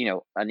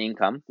 an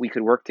income. We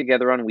could work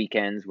together on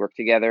weekends, work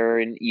together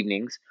in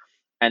evenings.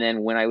 And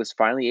then when I was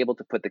finally able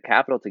to put the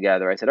capital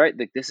together, I said, all right,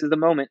 this is the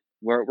moment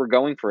where we're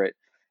going for it.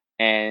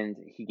 And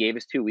he gave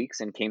us 2 weeks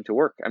and came to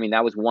work. I mean,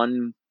 that was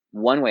one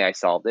way I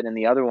solved it. And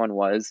the other one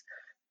was,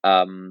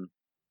 um,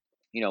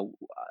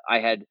 I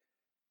had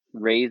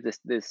raised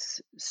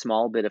this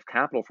small bit of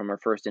capital from our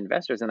first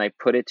investors, and I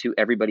put it to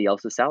everybody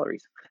else's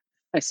salaries.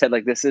 I said,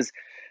 like, this is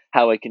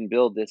how I can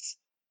build this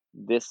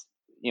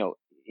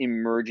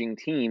emerging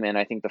team. And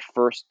I think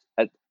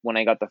when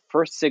I got the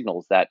first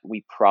signals that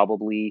we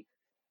probably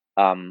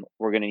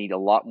were going to need a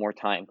lot more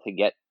time to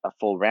get a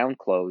full round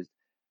closed,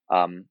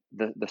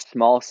 the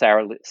small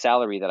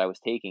salary that I was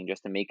taking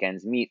just to make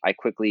ends meet, I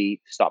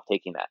quickly stopped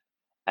taking that.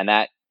 And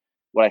that,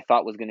 what I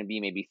thought was going to be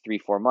maybe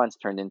 3-4 months,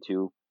 turned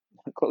into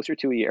closer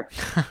to a year.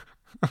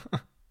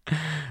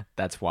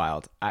 That's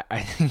wild.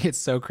 I think it's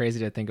so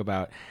crazy to think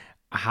about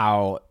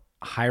how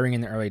hiring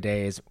in the early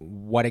days,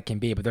 what it can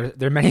be. But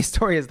there are many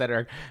stories that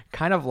are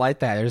kind of like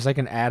that. There's like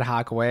an ad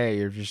hoc way.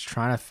 You're just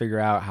trying to figure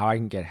out how I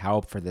can get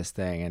help for this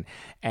thing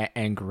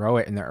and grow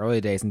it in the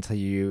early days until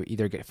you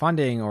either get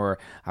funding or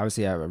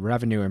obviously have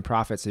revenue and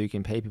profit so you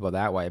can pay people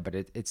that way. But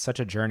it's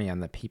such a journey on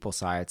the people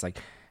side. It's like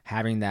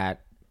having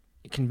that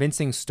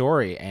convincing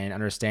story and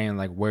understanding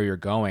like where you're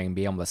going,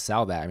 be able to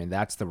sell that. I mean,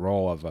 that's the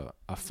role of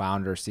a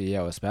founder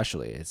CEO,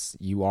 especially. It's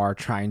you are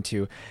trying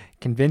to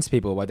convince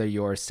people, whether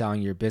you're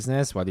selling your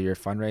business, whether you're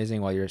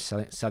fundraising, whether you're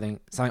selling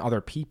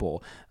other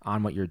people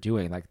on what you're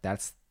doing. Like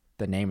that's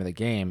the name of the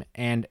game.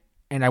 And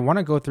I want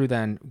to go through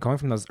then going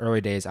from those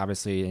early days,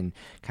 obviously, and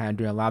kind of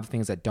doing a lot of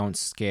things that don't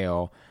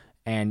scale.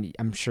 And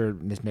I'm sure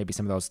this may be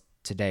some of those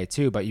today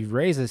too, but you've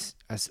raised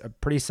a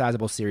pretty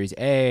sizable Series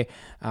A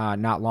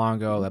not long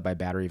ago, led by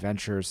Battery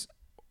Ventures.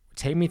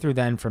 Take me through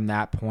then from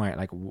that point,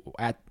 like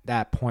at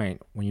that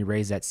point when you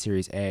raised that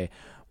Series A,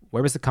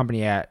 where was the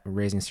company at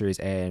raising Series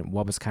A, and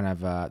what was kind of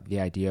the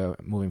idea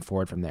moving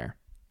forward from there?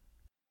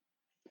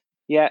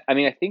 Yeah, I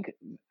mean, I think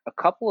a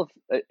couple of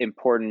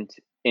important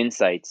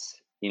insights,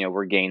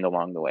 were gained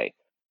along the way.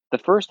 The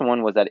first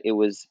one was that it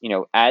was,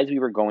 as we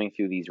were going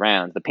through these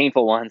rounds, the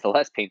painful ones, the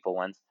less painful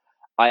ones,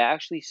 I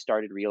actually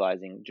started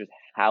realizing just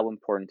how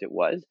important it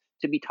was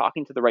to be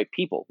talking to the right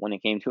people when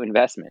it came to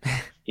investment.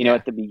 Yeah.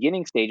 At the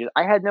beginning stages,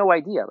 I had no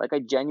idea. Like, I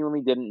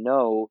genuinely didn't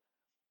know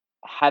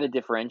how to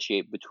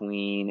differentiate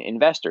between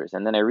investors.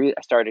 And then I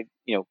started,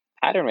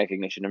 pattern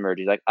recognition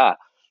emerges like,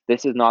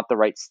 this is not the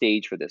right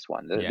stage for this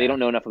one. They Yeah. don't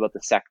know enough about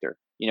the sector.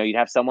 You'd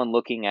have someone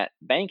looking at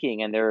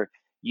banking and they're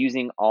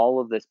using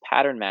all of this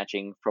pattern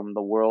matching from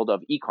the world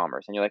of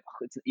e-commerce. And you're like,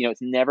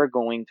 it's never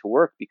going to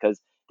work because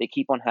they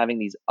keep on having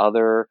these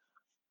other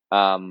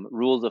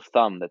rules of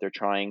thumb that they're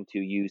trying to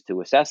use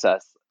to assess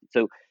us.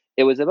 So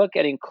it was about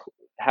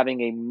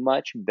having a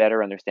much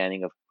better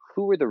understanding of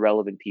who are the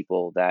relevant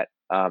people that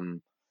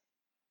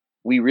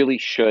we really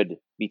should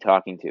be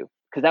talking to,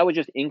 because that would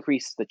just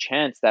increase the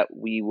chance that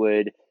we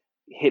would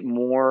hit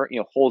more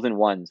holes in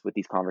ones with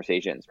these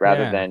conversations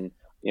rather Yeah. than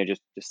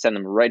just send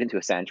them right into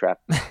a sand trap.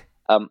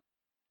 um,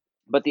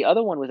 but the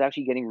other one was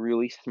actually getting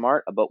really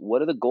smart about what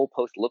do the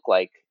goalposts look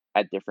like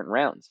at different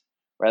rounds,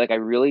 right? Like, I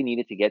really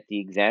needed to get the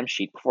exam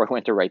sheet before I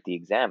went to write the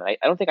exam, and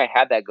I don't think I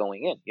had that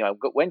going in.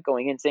 Went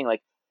going in saying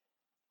like,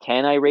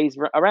 can I raise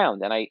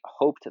around? And I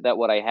hoped that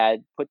what I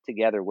had put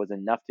together was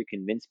enough to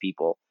convince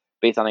people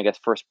based on, I guess,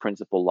 first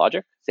principle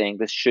logic, saying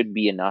this should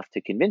be enough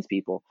to convince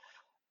people.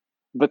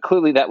 But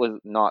clearly that was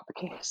not the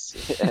case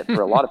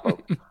for a lot of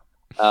folks.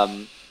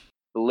 Um,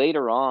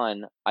 Later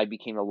on, I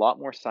became a lot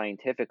more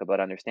scientific about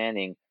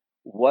understanding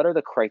what are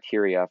the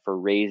criteria for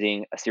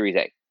raising a Series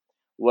A?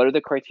 What are the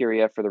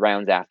criteria for the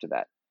rounds after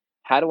that?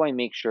 How do I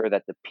make sure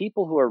that the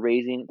people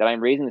that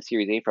I'm raising the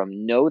Series A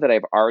from know that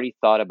I've already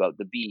thought about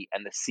the B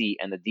and the C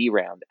and the D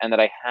round, and that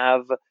I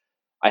have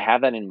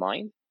that in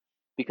mind,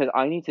 because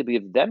I need to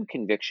give them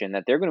conviction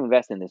that they're going to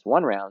invest in this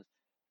one round,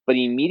 but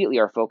immediately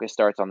our focus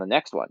starts on the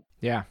next one.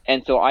 Yeah.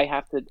 And so I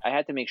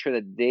had to make sure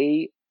that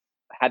they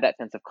had that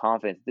sense of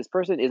confidence. This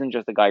person isn't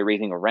just a guy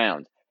raising a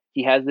round.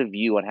 He has the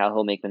view on how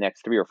he'll make the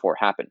next three or four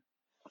happen.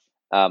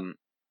 Um,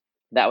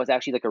 that was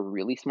actually like a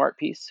really smart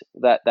piece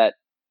that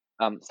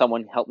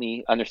someone helped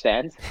me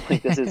understand.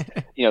 Like, this is,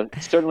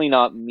 certainly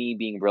not me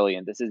being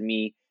brilliant. This is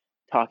me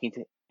talking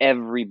to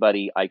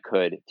everybody I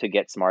could to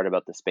get smart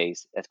about the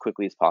space as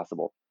quickly as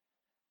possible.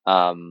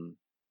 Um,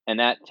 and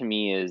that to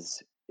me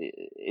is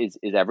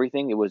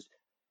everything. It was,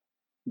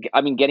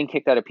 I mean, getting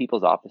kicked out of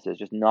people's offices,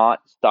 just not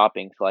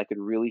stopping so I could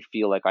really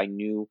feel like I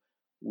knew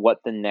what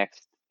the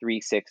next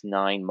 3, 6,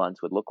 9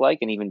 months would look like,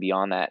 and even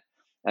beyond that.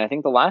 And I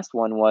think the last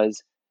one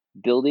was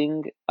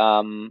building,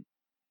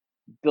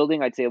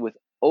 I'd say, with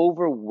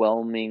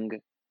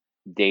overwhelming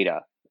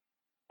data,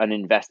 an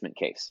investment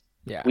case.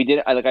 Yeah. We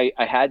did.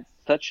 I had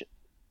such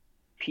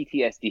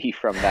PTSD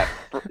from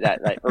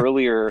that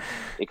earlier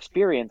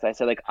experience. I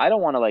said, like, I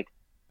don't want to like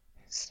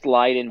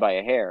slide in by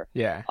a hair.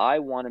 Yeah. I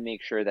want to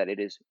make sure that it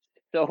is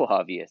so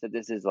obvious that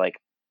this is like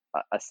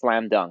a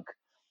slam dunk,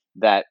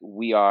 that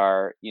we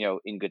are,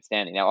 in good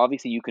standing. Now,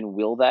 obviously, you can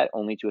will that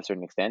only to a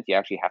certain extent. You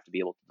actually have to be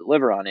able to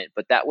deliver on it.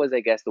 But that was,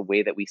 I guess, the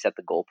way that we set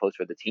the goalpost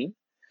for the team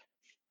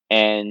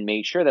and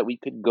made sure that we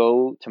could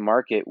go to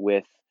market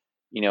with,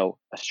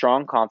 a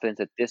strong confidence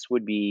that this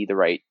would be the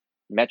right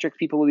metrics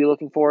people would be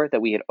looking for,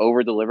 that we had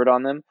over delivered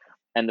on them.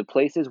 And the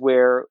places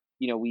where,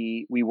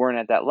 we weren't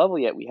at that level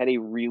yet, we had a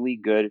really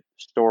good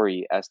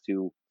story as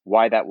to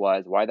why that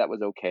was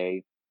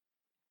okay,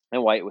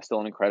 and why it was still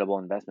an incredible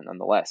investment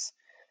nonetheless.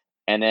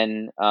 And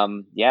then,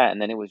 and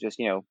then it was just,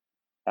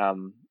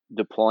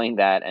 deploying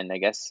that. And I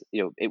guess,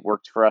 it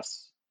worked for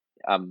us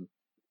um,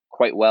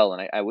 quite well.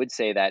 And I would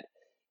say that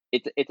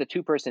it's a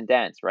two-person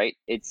dance, right?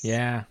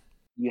 Yeah.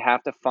 You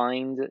have to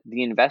find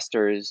the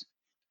investors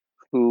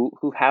who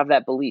have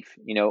that belief.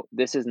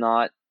 This is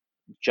not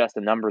just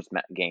a numbers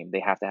game. They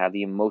have to have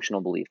the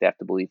emotional belief. They have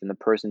to believe in the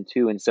person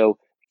too. And so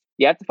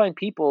you have to find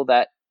people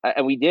that,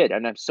 and we did,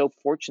 and I'm so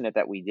fortunate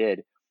that we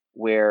did,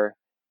 where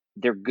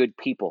they're good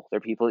people. They're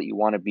people that you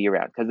want to be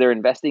around because they're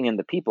investing in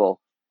the people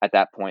at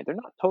that point. They're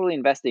not totally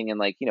investing in,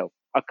 like,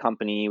 a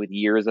company with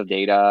years of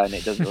data, and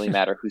it doesn't really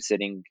matter who's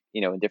sitting,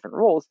 in different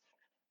roles.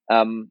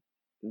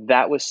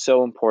 That was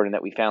so important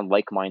that we found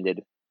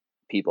like-minded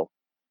people.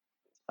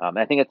 And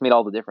I think it's made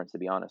all the difference, to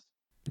be honest.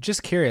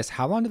 Just curious,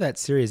 how long did that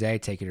Series A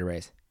take you to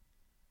raise?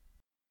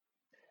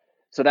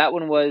 So that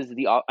one was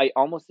I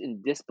almost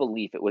in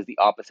disbelief it was the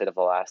opposite of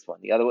the last one.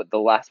 The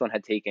last one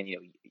had taken,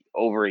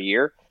 over a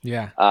year.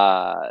 Yeah.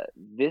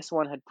 This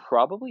one had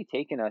probably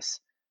taken us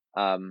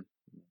um,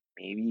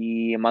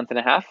 maybe a month and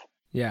a half,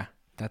 Yeah.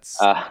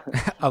 That's uh,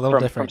 a little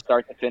from different.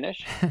 start to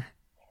finish.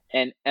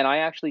 And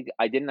I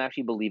didn't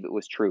actually believe it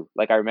was true.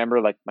 Like I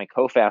remember like my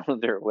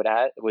co-founder would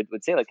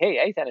say like,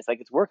 "Hey, Ethan, it's like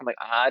it's working." I'm like,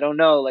 "I don't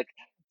know, like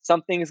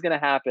something's gonna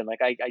happen." Like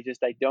I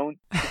don't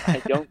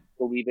I don't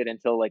believe it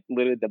until like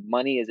literally the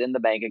money is in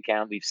the bank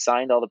account. We've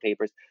signed all the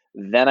papers,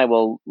 then I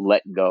will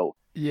let go.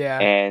 Yeah.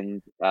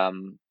 And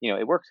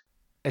it works.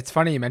 It's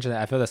funny you mentioned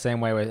that. I feel the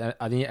same way with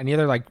any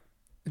other like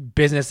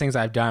business things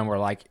I've done where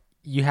like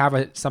you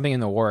have something in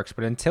the works,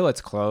 but until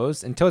it's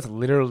closed, until it's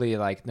literally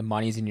like the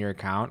money's in your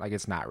account, like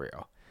it's not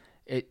real.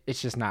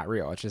 It's just not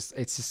real. It's just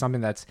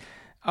something that's,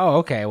 oh,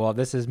 okay, well,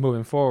 this is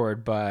moving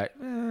forward, but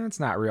it's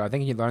not real. I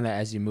think you learn that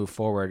as you move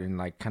forward and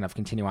like kind of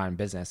continue on in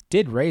business.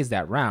 Did raise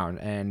that round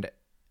and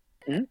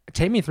Mhm.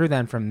 take me through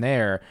then from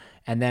there,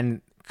 and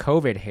then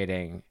COVID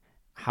hitting.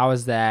 How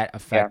has that Yeah.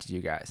 affected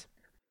you guys?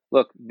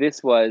 Look,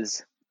 this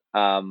was,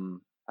 I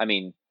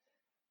mean,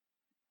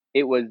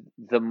 it was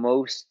the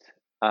most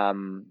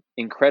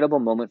incredible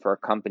moment for our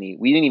company.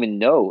 We didn't even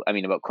know,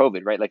 about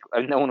COVID, right? Like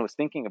no one was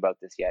thinking about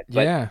this yet,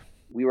 but Yeah,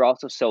 we were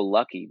also so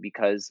lucky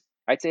because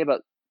I'd say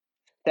about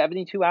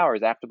 72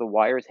 hours after the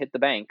wires hit the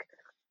bank,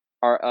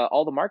 our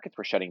all the markets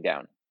were shutting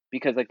down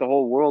because like the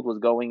whole world was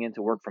going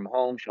into work from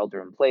home,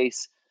 shelter in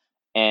place,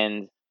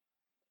 and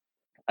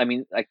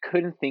I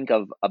couldn't think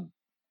of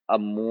a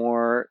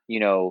more,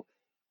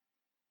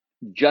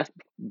 just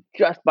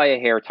just by a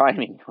hair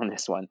timing on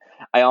this one.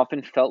 I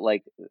often felt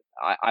like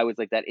I was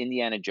like that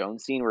Indiana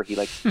Jones scene where he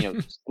like,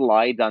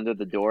 slides under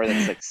the door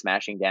that's like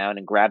smashing down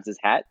and grabs his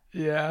hat.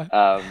 yeah,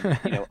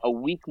 A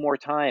week more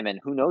time and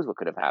who knows what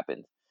could have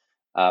happened.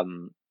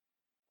 Um,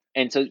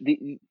 and so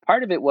the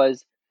part of it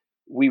was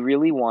we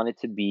really wanted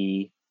to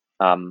be,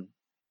 um,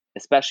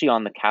 especially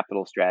on the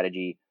capital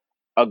strategy,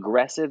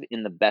 aggressive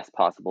in the best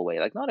possible way.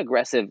 Like not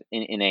aggressive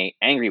in a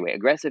angry way,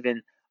 aggressive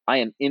in I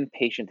am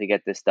impatient to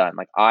get this done.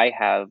 Like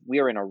we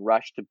are in a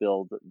rush to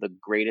build the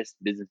greatest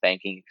business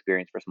banking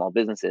experience for small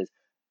businesses.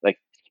 Like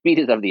speed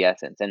is of the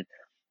essence. And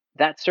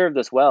that served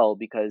us well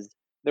because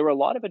there were a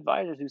lot of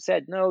advisors who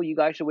said, no, you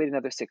guys should wait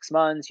another 6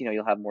 months,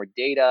 you'll have more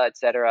data,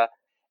 etc.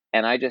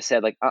 And I just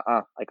said like,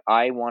 like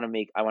I want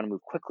to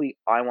move quickly.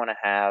 I want to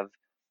have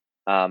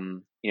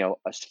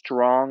a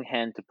strong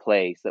hand to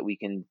play so that we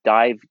can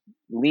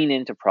lean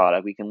into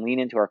product, we can lean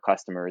into our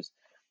customers,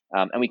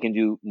 and we can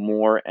do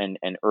more and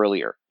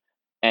earlier.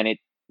 And it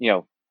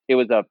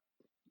was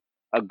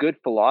a good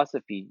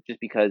philosophy just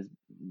because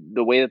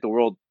the way that the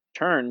world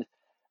turned,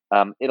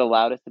 it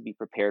allowed us to be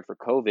prepared for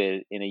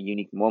COVID in a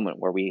unique moment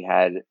where we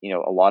had,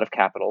 a lot of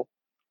capital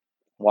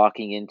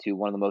walking into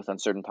one of the most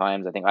uncertain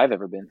times I think I've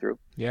ever been through.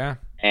 yeah,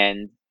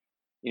 And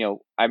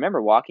I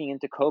remember walking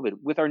into COVID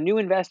with our new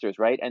investors,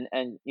 right?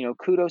 And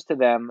kudos to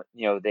them.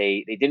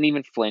 They didn't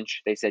even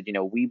flinch. They said,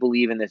 we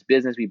believe in this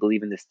business, we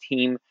believe in this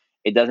team.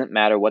 It doesn't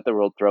matter what the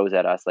world throws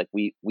at us, like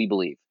we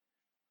believe.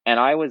 And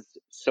I was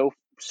so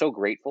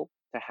grateful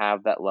to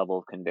have that level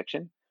of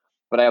conviction.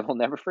 But I will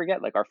never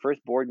forget, like our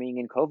first board meeting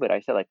in COVID, I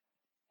said, like,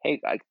 hey,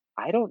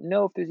 I don't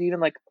know if there's even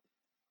like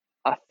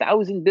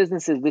 1,000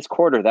 businesses this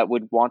quarter that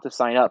would want to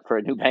sign up for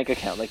a new bank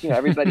account. Like,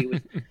 everybody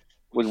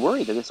was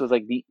worried that this was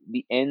like the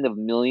end of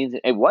millions.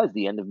 It was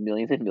the end of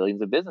millions and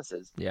millions of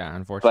businesses. yeah. But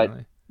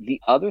Unfortunately,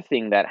 the other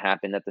thing that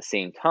happened at the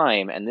same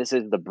time, and this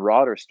is the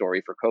broader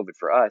story for COVID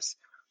for us,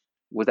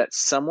 was that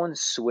someone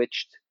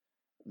switched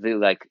the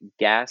like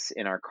gas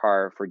in our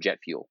car for jet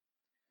fuel,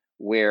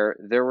 where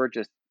there were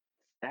just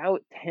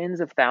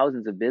tens of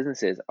thousands of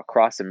businesses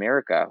across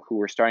America who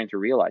were starting to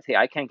realize, hey,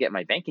 I can't get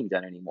my banking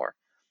done anymore.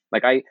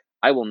 Like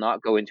I will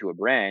not go into a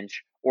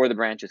branch or the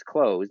branch is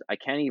closed. I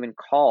can't even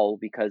call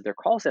because their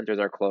call centers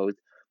are closed.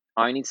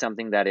 I need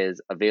something that is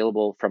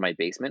available from my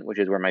basement, which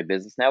is where my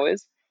business now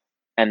is,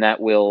 and that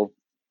will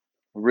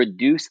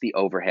reduce the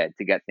overhead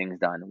to get things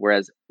done.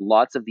 Whereas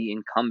lots of the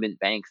incumbent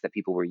banks that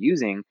people were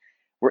using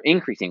were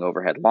increasing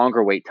overhead,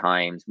 longer wait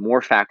times,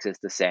 more faxes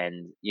to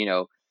send,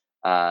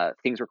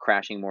 things were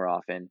crashing more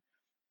often.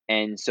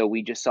 And so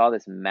we just saw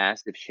this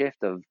massive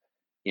shift of,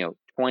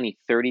 20,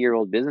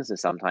 30-year-old businesses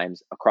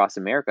sometimes across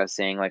America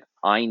saying, like,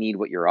 I need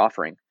what you're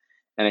offering.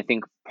 And I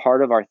think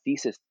part of our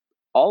thesis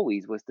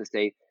always was to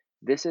say,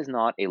 this is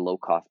not a low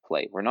cost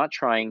play. We're not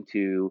trying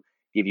to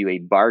give you a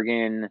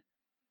bargain,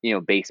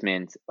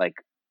 basement, like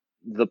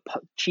the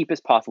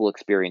cheapest possible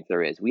experience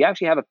there is. We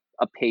actually have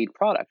a paid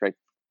product, right?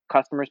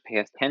 Customers pay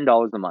us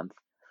 $10 a month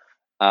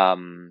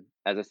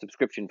as a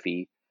subscription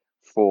fee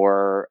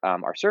for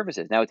our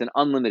services. Now it's an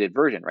unlimited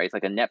version, right? It's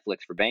like a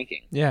Netflix for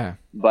banking. yeah,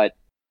 But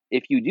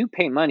if you do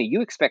pay money,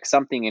 you expect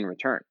something in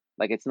return.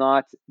 Like it's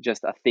not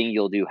just a thing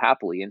you'll do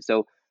happily. And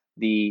so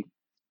the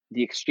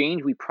the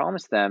exchange we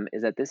promise them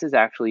is that this is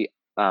actually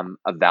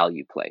a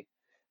value play.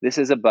 This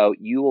is about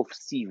you will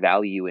see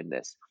value in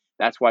this.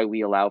 That's why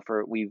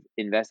we've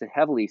invested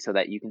heavily so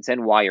that you can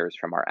send wires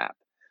from our app,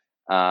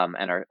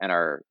 and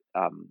our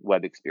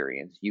web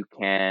experience.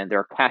 There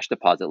are cash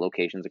deposit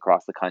locations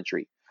across the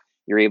country.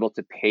 You're able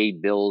to pay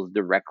bills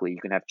directly.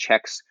 You can have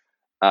checks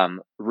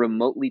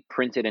remotely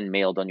printed and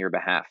mailed on your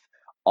behalf.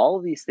 All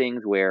of these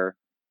things where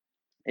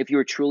if you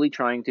were truly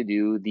trying to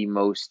do the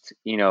most,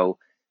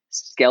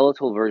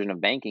 skeletal version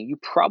of banking, you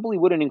probably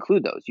wouldn't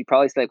include those. You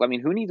probably say, like, I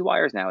mean, who needs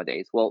wires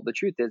nowadays? Well, the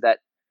truth is that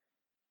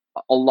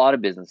a lot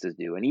of businesses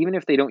do. And even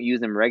if they don't use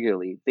them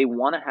regularly, they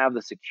want to have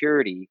the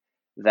security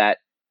that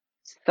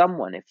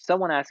if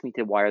someone asks me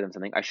to wire them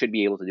something, I should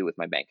be able to do it with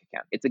my bank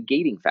account. It's a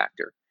gating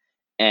factor.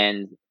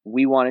 And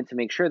we wanted to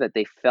make sure that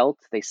they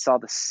saw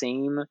the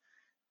same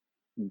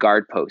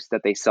guard posts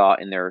that they saw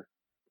in their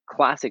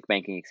classic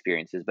banking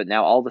experiences, but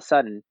now all of a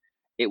sudden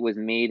it was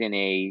made in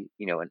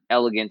an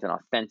elegant and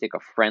authentic, a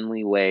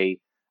friendly way,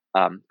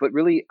 but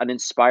really an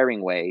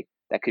inspiring way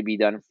that could be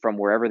done from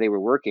wherever they were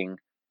working,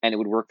 and it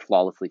would work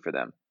flawlessly for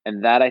them.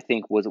 And that, I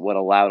think, was what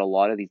allowed a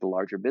lot of these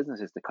larger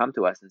businesses to come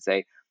to us and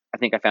say, I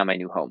think I found my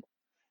new home.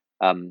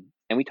 And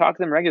we talk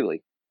to them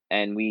regularly,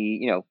 and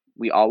we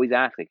always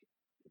ask, like,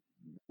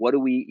 what do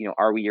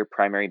are we your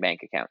primary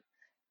bank account?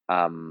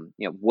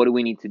 What do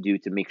we need to do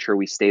to make sure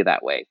we stay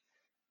that way?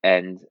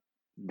 And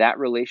that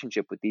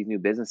relationship with these new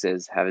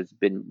businesses has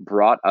been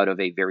brought out of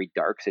a very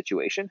dark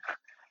situation.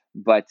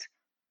 But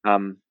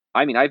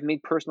I mean, I've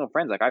made personal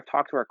friends. Like, I've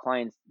talked to our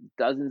clients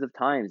dozens of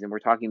times, and we're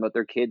talking about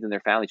their kids and their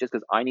families just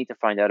because I need to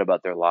find out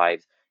about their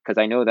lives. Because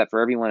I know that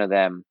for every one of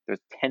them, there's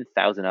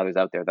 10,000 others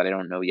out there that I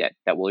don't know yet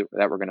that we're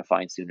going to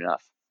find soon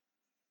enough.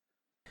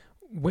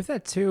 With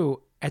that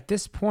too, at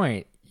this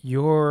point,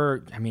 you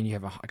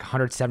have like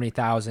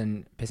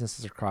 170,000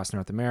 businesses across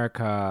North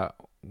America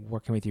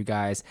working with you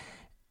guys.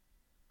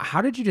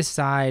 How did you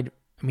decide?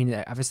 I mean,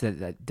 obviously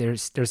that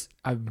there's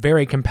a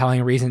very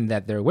compelling reason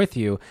that they're with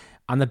you.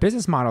 On the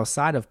business model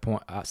side of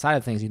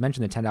things, you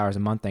mentioned the $10 a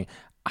month thing.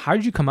 How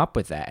did you come up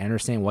with that and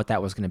understand what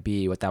that was going to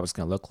be, what that was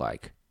going to look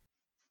like?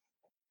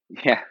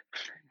 Yeah,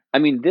 I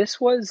mean, it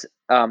was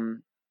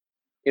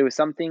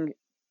something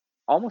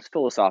almost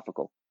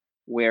philosophical,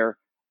 where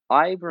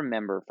I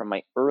remember from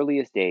my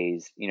earliest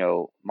days,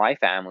 my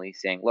family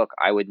saying, look,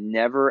 I would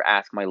never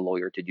ask my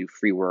lawyer to do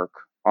free work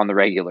on the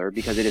regular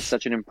because it is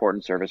such an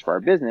important service for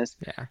our business.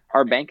 Yeah.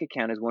 Our bank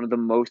account is one of the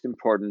most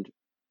important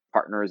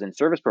partners and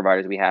service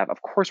providers we have.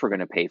 Of course, we're going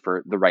to pay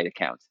for the right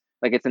accounts.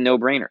 Like, it's a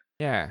no-brainer.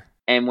 Yeah.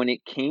 And when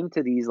it came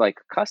to these like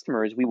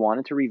customers, we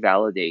wanted to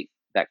revalidate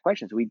that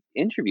question. So we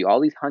interview all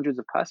these hundreds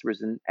of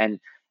customers and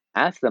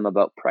ask them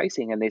about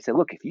pricing. And they said,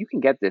 look, if you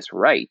can get this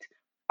right,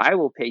 I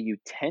will pay you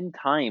 10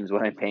 times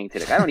what I'm paying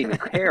today. I don't even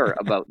care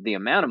about the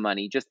amount of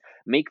money, just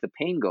make the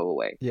pain go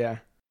away. Yeah.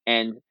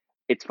 And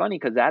it's funny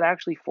because that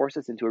actually forced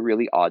us into a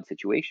really odd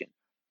situation.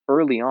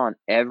 Early on,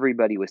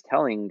 everybody was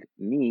telling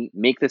me,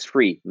 make this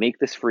free,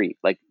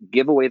 like,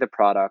 give away the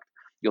product.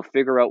 You'll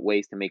figure out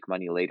ways to make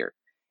money later.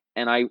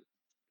 And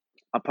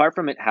apart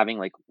from it having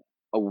like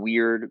a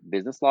weird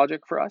business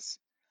logic for us,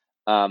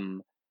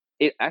 um,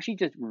 it actually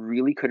just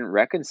really couldn't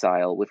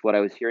reconcile with what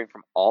I was hearing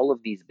from all of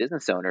these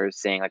business owners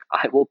saying, like,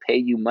 I will pay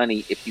you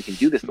money if you can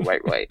do this the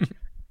right way.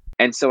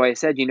 And so I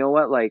said, you know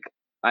what, like,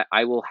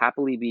 I will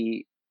happily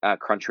be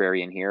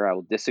contrarian here. I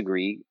will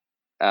disagree.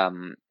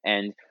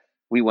 And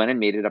we went and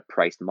made it a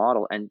priced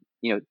model. And,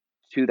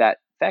 to that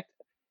effect,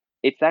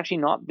 it's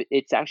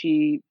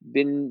actually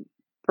been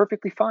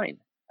perfectly fine.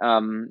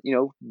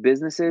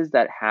 Businesses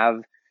that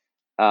have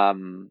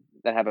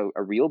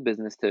a real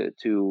business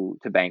to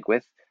bank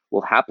with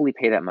will happily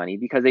pay that money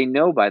because they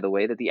know, by the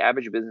way, that the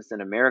average business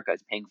in America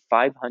is paying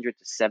 $500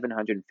 to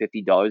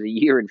 $750 a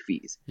year in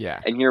fees. Yeah.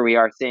 And here we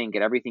are saying,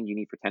 get everything you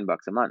need for $10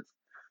 a month.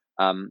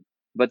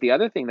 But the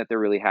other thing that they're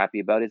really happy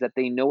about is that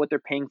they know what they're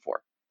paying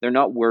for. They're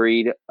not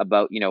worried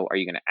about, are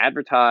you going to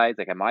advertise?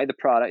 Like, am I the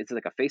product? It's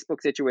like a Facebook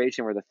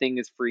situation where the thing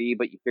is free,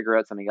 but you figure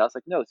out something else.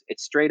 Like, no,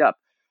 it's straight up.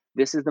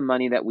 This is the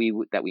money that we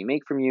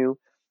make from you,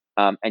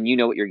 and you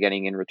know what you're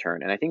getting in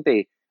return. And I think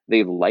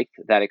they like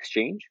that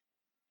exchange.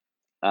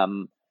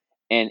 And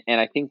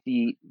I think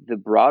the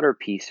broader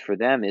piece for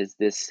them is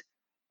this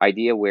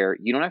idea where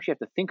you don't actually have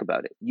to think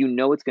about it.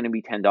 It's going to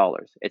be $10.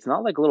 It's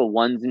not like little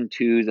ones and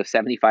twos of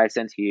 75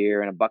 cents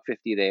here and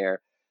 $1.50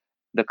 there.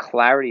 The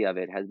clarity of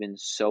it has been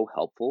so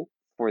helpful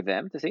for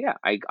them to say, yeah,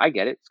 I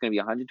get it. It's going to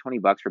be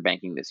 $120 for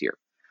banking this year.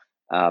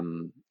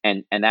 And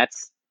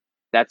that's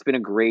been a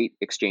great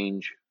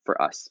exchange for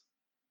us.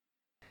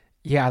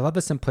 Yeah, I love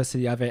the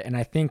simplicity of it. And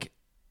I think,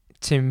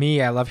 to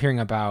me, I love hearing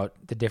about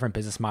the different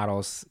business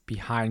models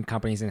behind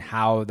companies and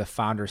how the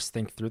founders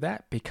think through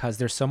that, because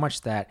there's so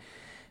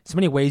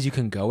many ways you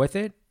can go with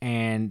it.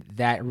 And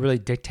that really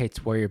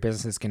dictates where your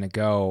business is going to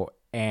go.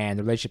 And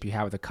the relationship you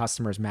have with the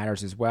customers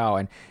matters as well.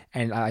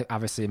 And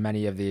obviously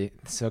many of the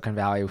Silicon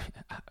Valley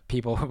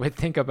people would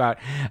think about,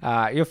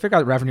 you'll figure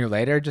out revenue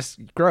later,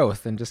 just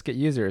growth and just get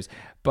users.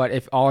 But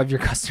if all of your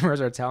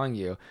customers are telling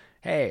you,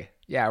 hey,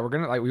 yeah,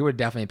 we would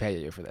definitely pay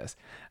you for this,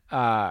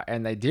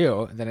 and they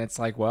do, then it's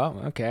like,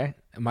 well, okay,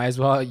 might as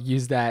well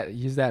use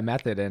that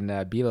method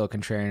and be a little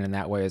contrarian in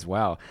that way as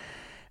well.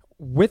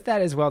 With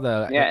that as well,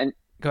 though. Yeah, and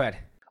go ahead.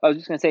 I was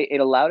just going to say, it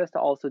allowed us to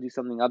also do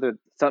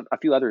a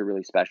few other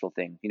really special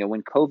things.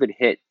 When COVID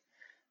hit,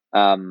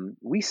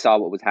 we saw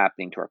what was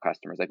happening to our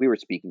customers. Like, we were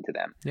speaking to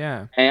them,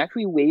 Yeah. and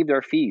actually waived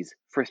our fees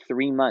for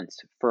 3 months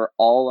for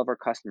all of our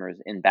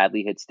customers in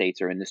badly hit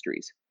states or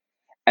industries.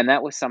 And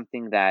that was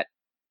something that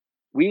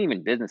we didn't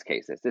even business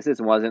case this.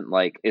 Wasn't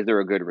like, is there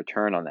a good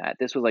return on that?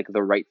 This was like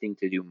the right thing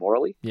to do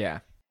morally. Yeah.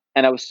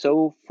 And I was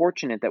so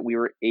fortunate that we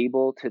were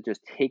able to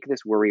just take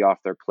this worry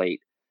off their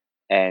plate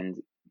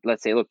and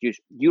let's say, look, you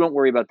don't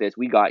worry about this.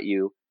 We got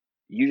you.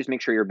 You just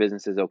make sure your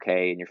business is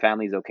okay and your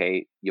family's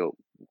okay.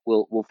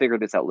 We'll figure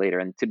this out later.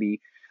 And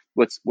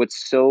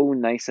what's so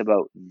nice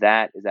about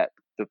that is that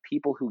the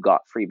people who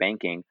got free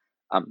banking,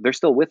 they're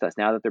still with us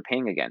now that they're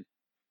paying again.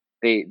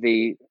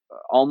 They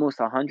almost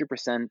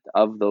 100%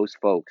 of those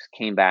folks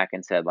came back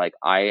and said, like,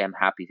 I am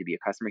happy to be a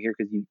customer here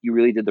because you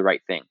really did the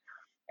right thing.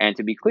 And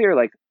to be clear,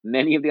 like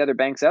many of the other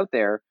banks out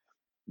there,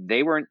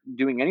 they weren't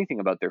doing anything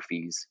about their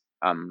fees.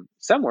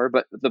 Some were,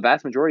 but the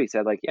vast majority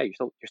said, like, yeah,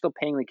 you're still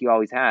paying like you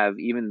always have,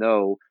 even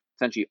though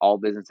essentially all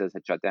businesses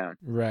had shut down.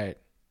 Right.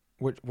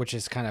 Which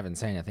is kind of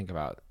insane to think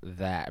about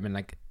that. I mean,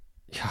 like,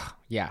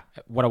 yeah,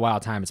 what a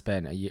wild time it's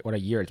been. What a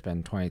year it's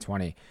been,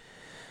 2020.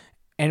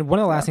 And one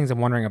of the last things I'm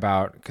wondering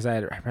about, because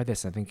I read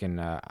this, I think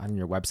on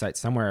your website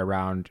somewhere,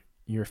 around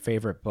your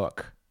favorite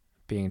book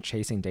being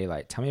Chasing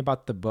Daylight. Tell me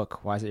about the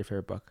book. Why is it your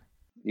favorite book?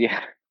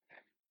 Yeah.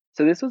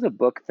 So this was a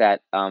book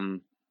that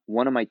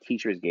one of my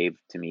teachers gave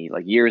to me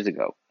like years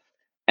ago.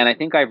 And I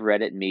think I've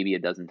read it maybe a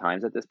dozen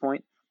times at this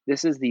point.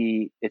 It's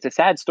a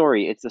sad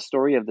story. It's the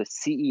story of the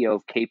CEO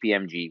of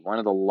KPMG, one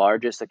of the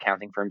largest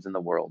accounting firms in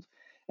the world.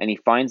 And he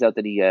finds out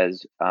that he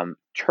has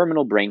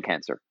terminal brain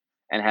cancer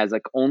and has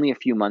like only a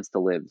few months to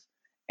live.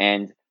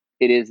 And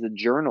it is the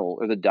journal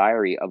or the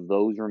diary of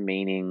those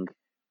remaining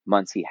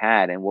months he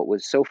had. And what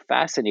was so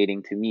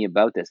fascinating to me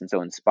about this and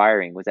so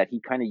inspiring was that he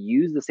kind of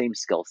used the same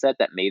skill set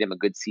that made him a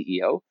good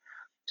CEO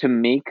to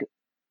make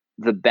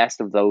the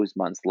best of those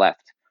months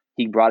left.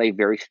 He brought a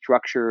very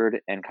structured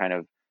and kind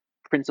of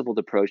principled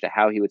approach to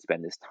how he would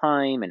spend his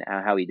time and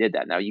how he did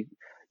that. Now, you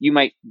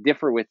might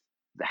differ with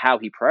how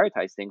he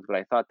prioritized things, but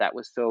I thought that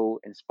was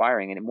so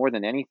inspiring. And more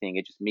than anything,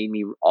 it just made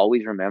me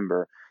always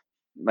remember,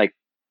 like,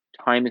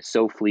 time is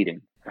so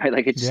fleeting, right?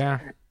 Like, it's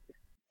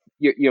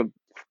your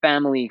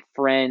family,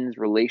 friends,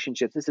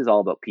 relationships. This is all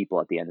about people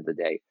at the end of the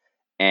day.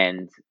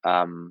 And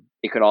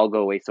it could all go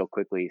away so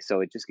quickly.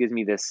 So it just gives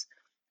me this,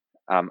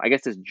 I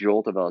guess, this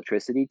jolt of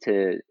electricity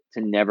to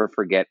never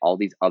forget all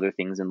these other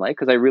things in life,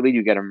 because I really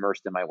do get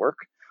immersed in my work,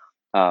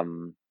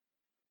 and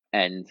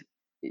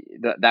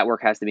that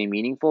work has to be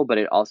meaningful, but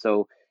it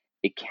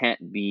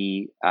can't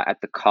be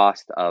at the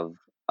cost of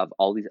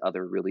all these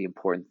other really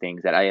important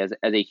things that I, as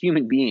a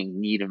human being,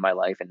 need in my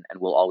life and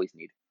will always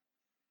need.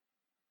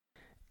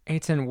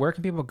 Eitan, where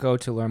can people go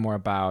to learn more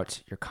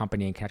about your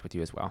company and connect with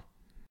you as well?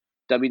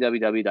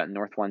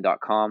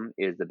 www.north1.com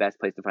is the best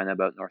place to find out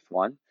about North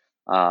One.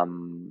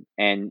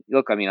 And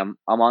look, I mean, I'm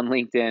on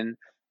LinkedIn.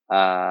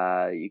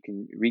 You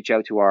can reach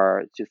out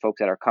to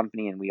folks at our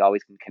company, and we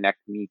always can connect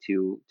me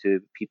to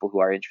people who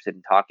are interested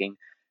in talking.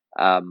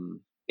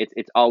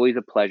 It's always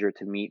a pleasure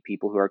to meet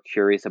people who are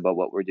curious about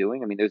what we're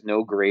doing. I mean, there's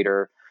no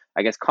greater,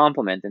 I guess,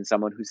 compliment than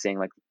someone who's saying,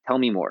 like, tell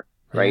me more,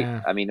 right?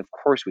 Yeah. I mean, of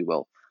course we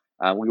will.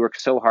 We work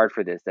so hard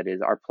for this that it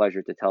is our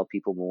pleasure to tell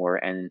people more,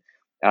 and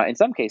in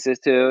some cases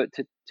to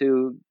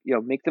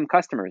make them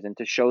customers and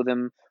to show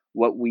them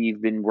what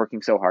we've been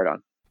working so hard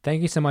on.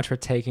 Thank you so much for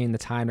taking the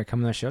time to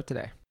come on the show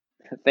today.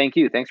 Thank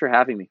you. Thanks for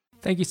having me.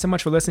 Thank you so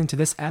much for listening to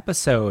this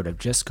episode of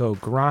Just Go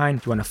Grind.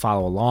 If you want to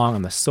follow along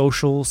on the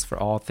socials for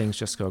all things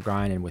Just Go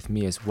Grind and with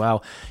me as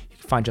well, you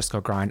can find Just Go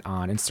Grind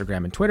on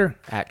Instagram and Twitter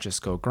at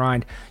Just Go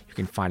Grind. You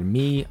can find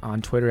me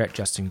on Twitter at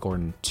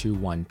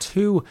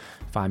JustinGordon212.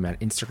 Find me on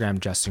Instagram,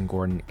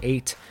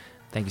 JustinGordon8.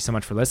 Thank you so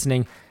much for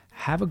listening.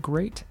 Have a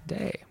great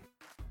day.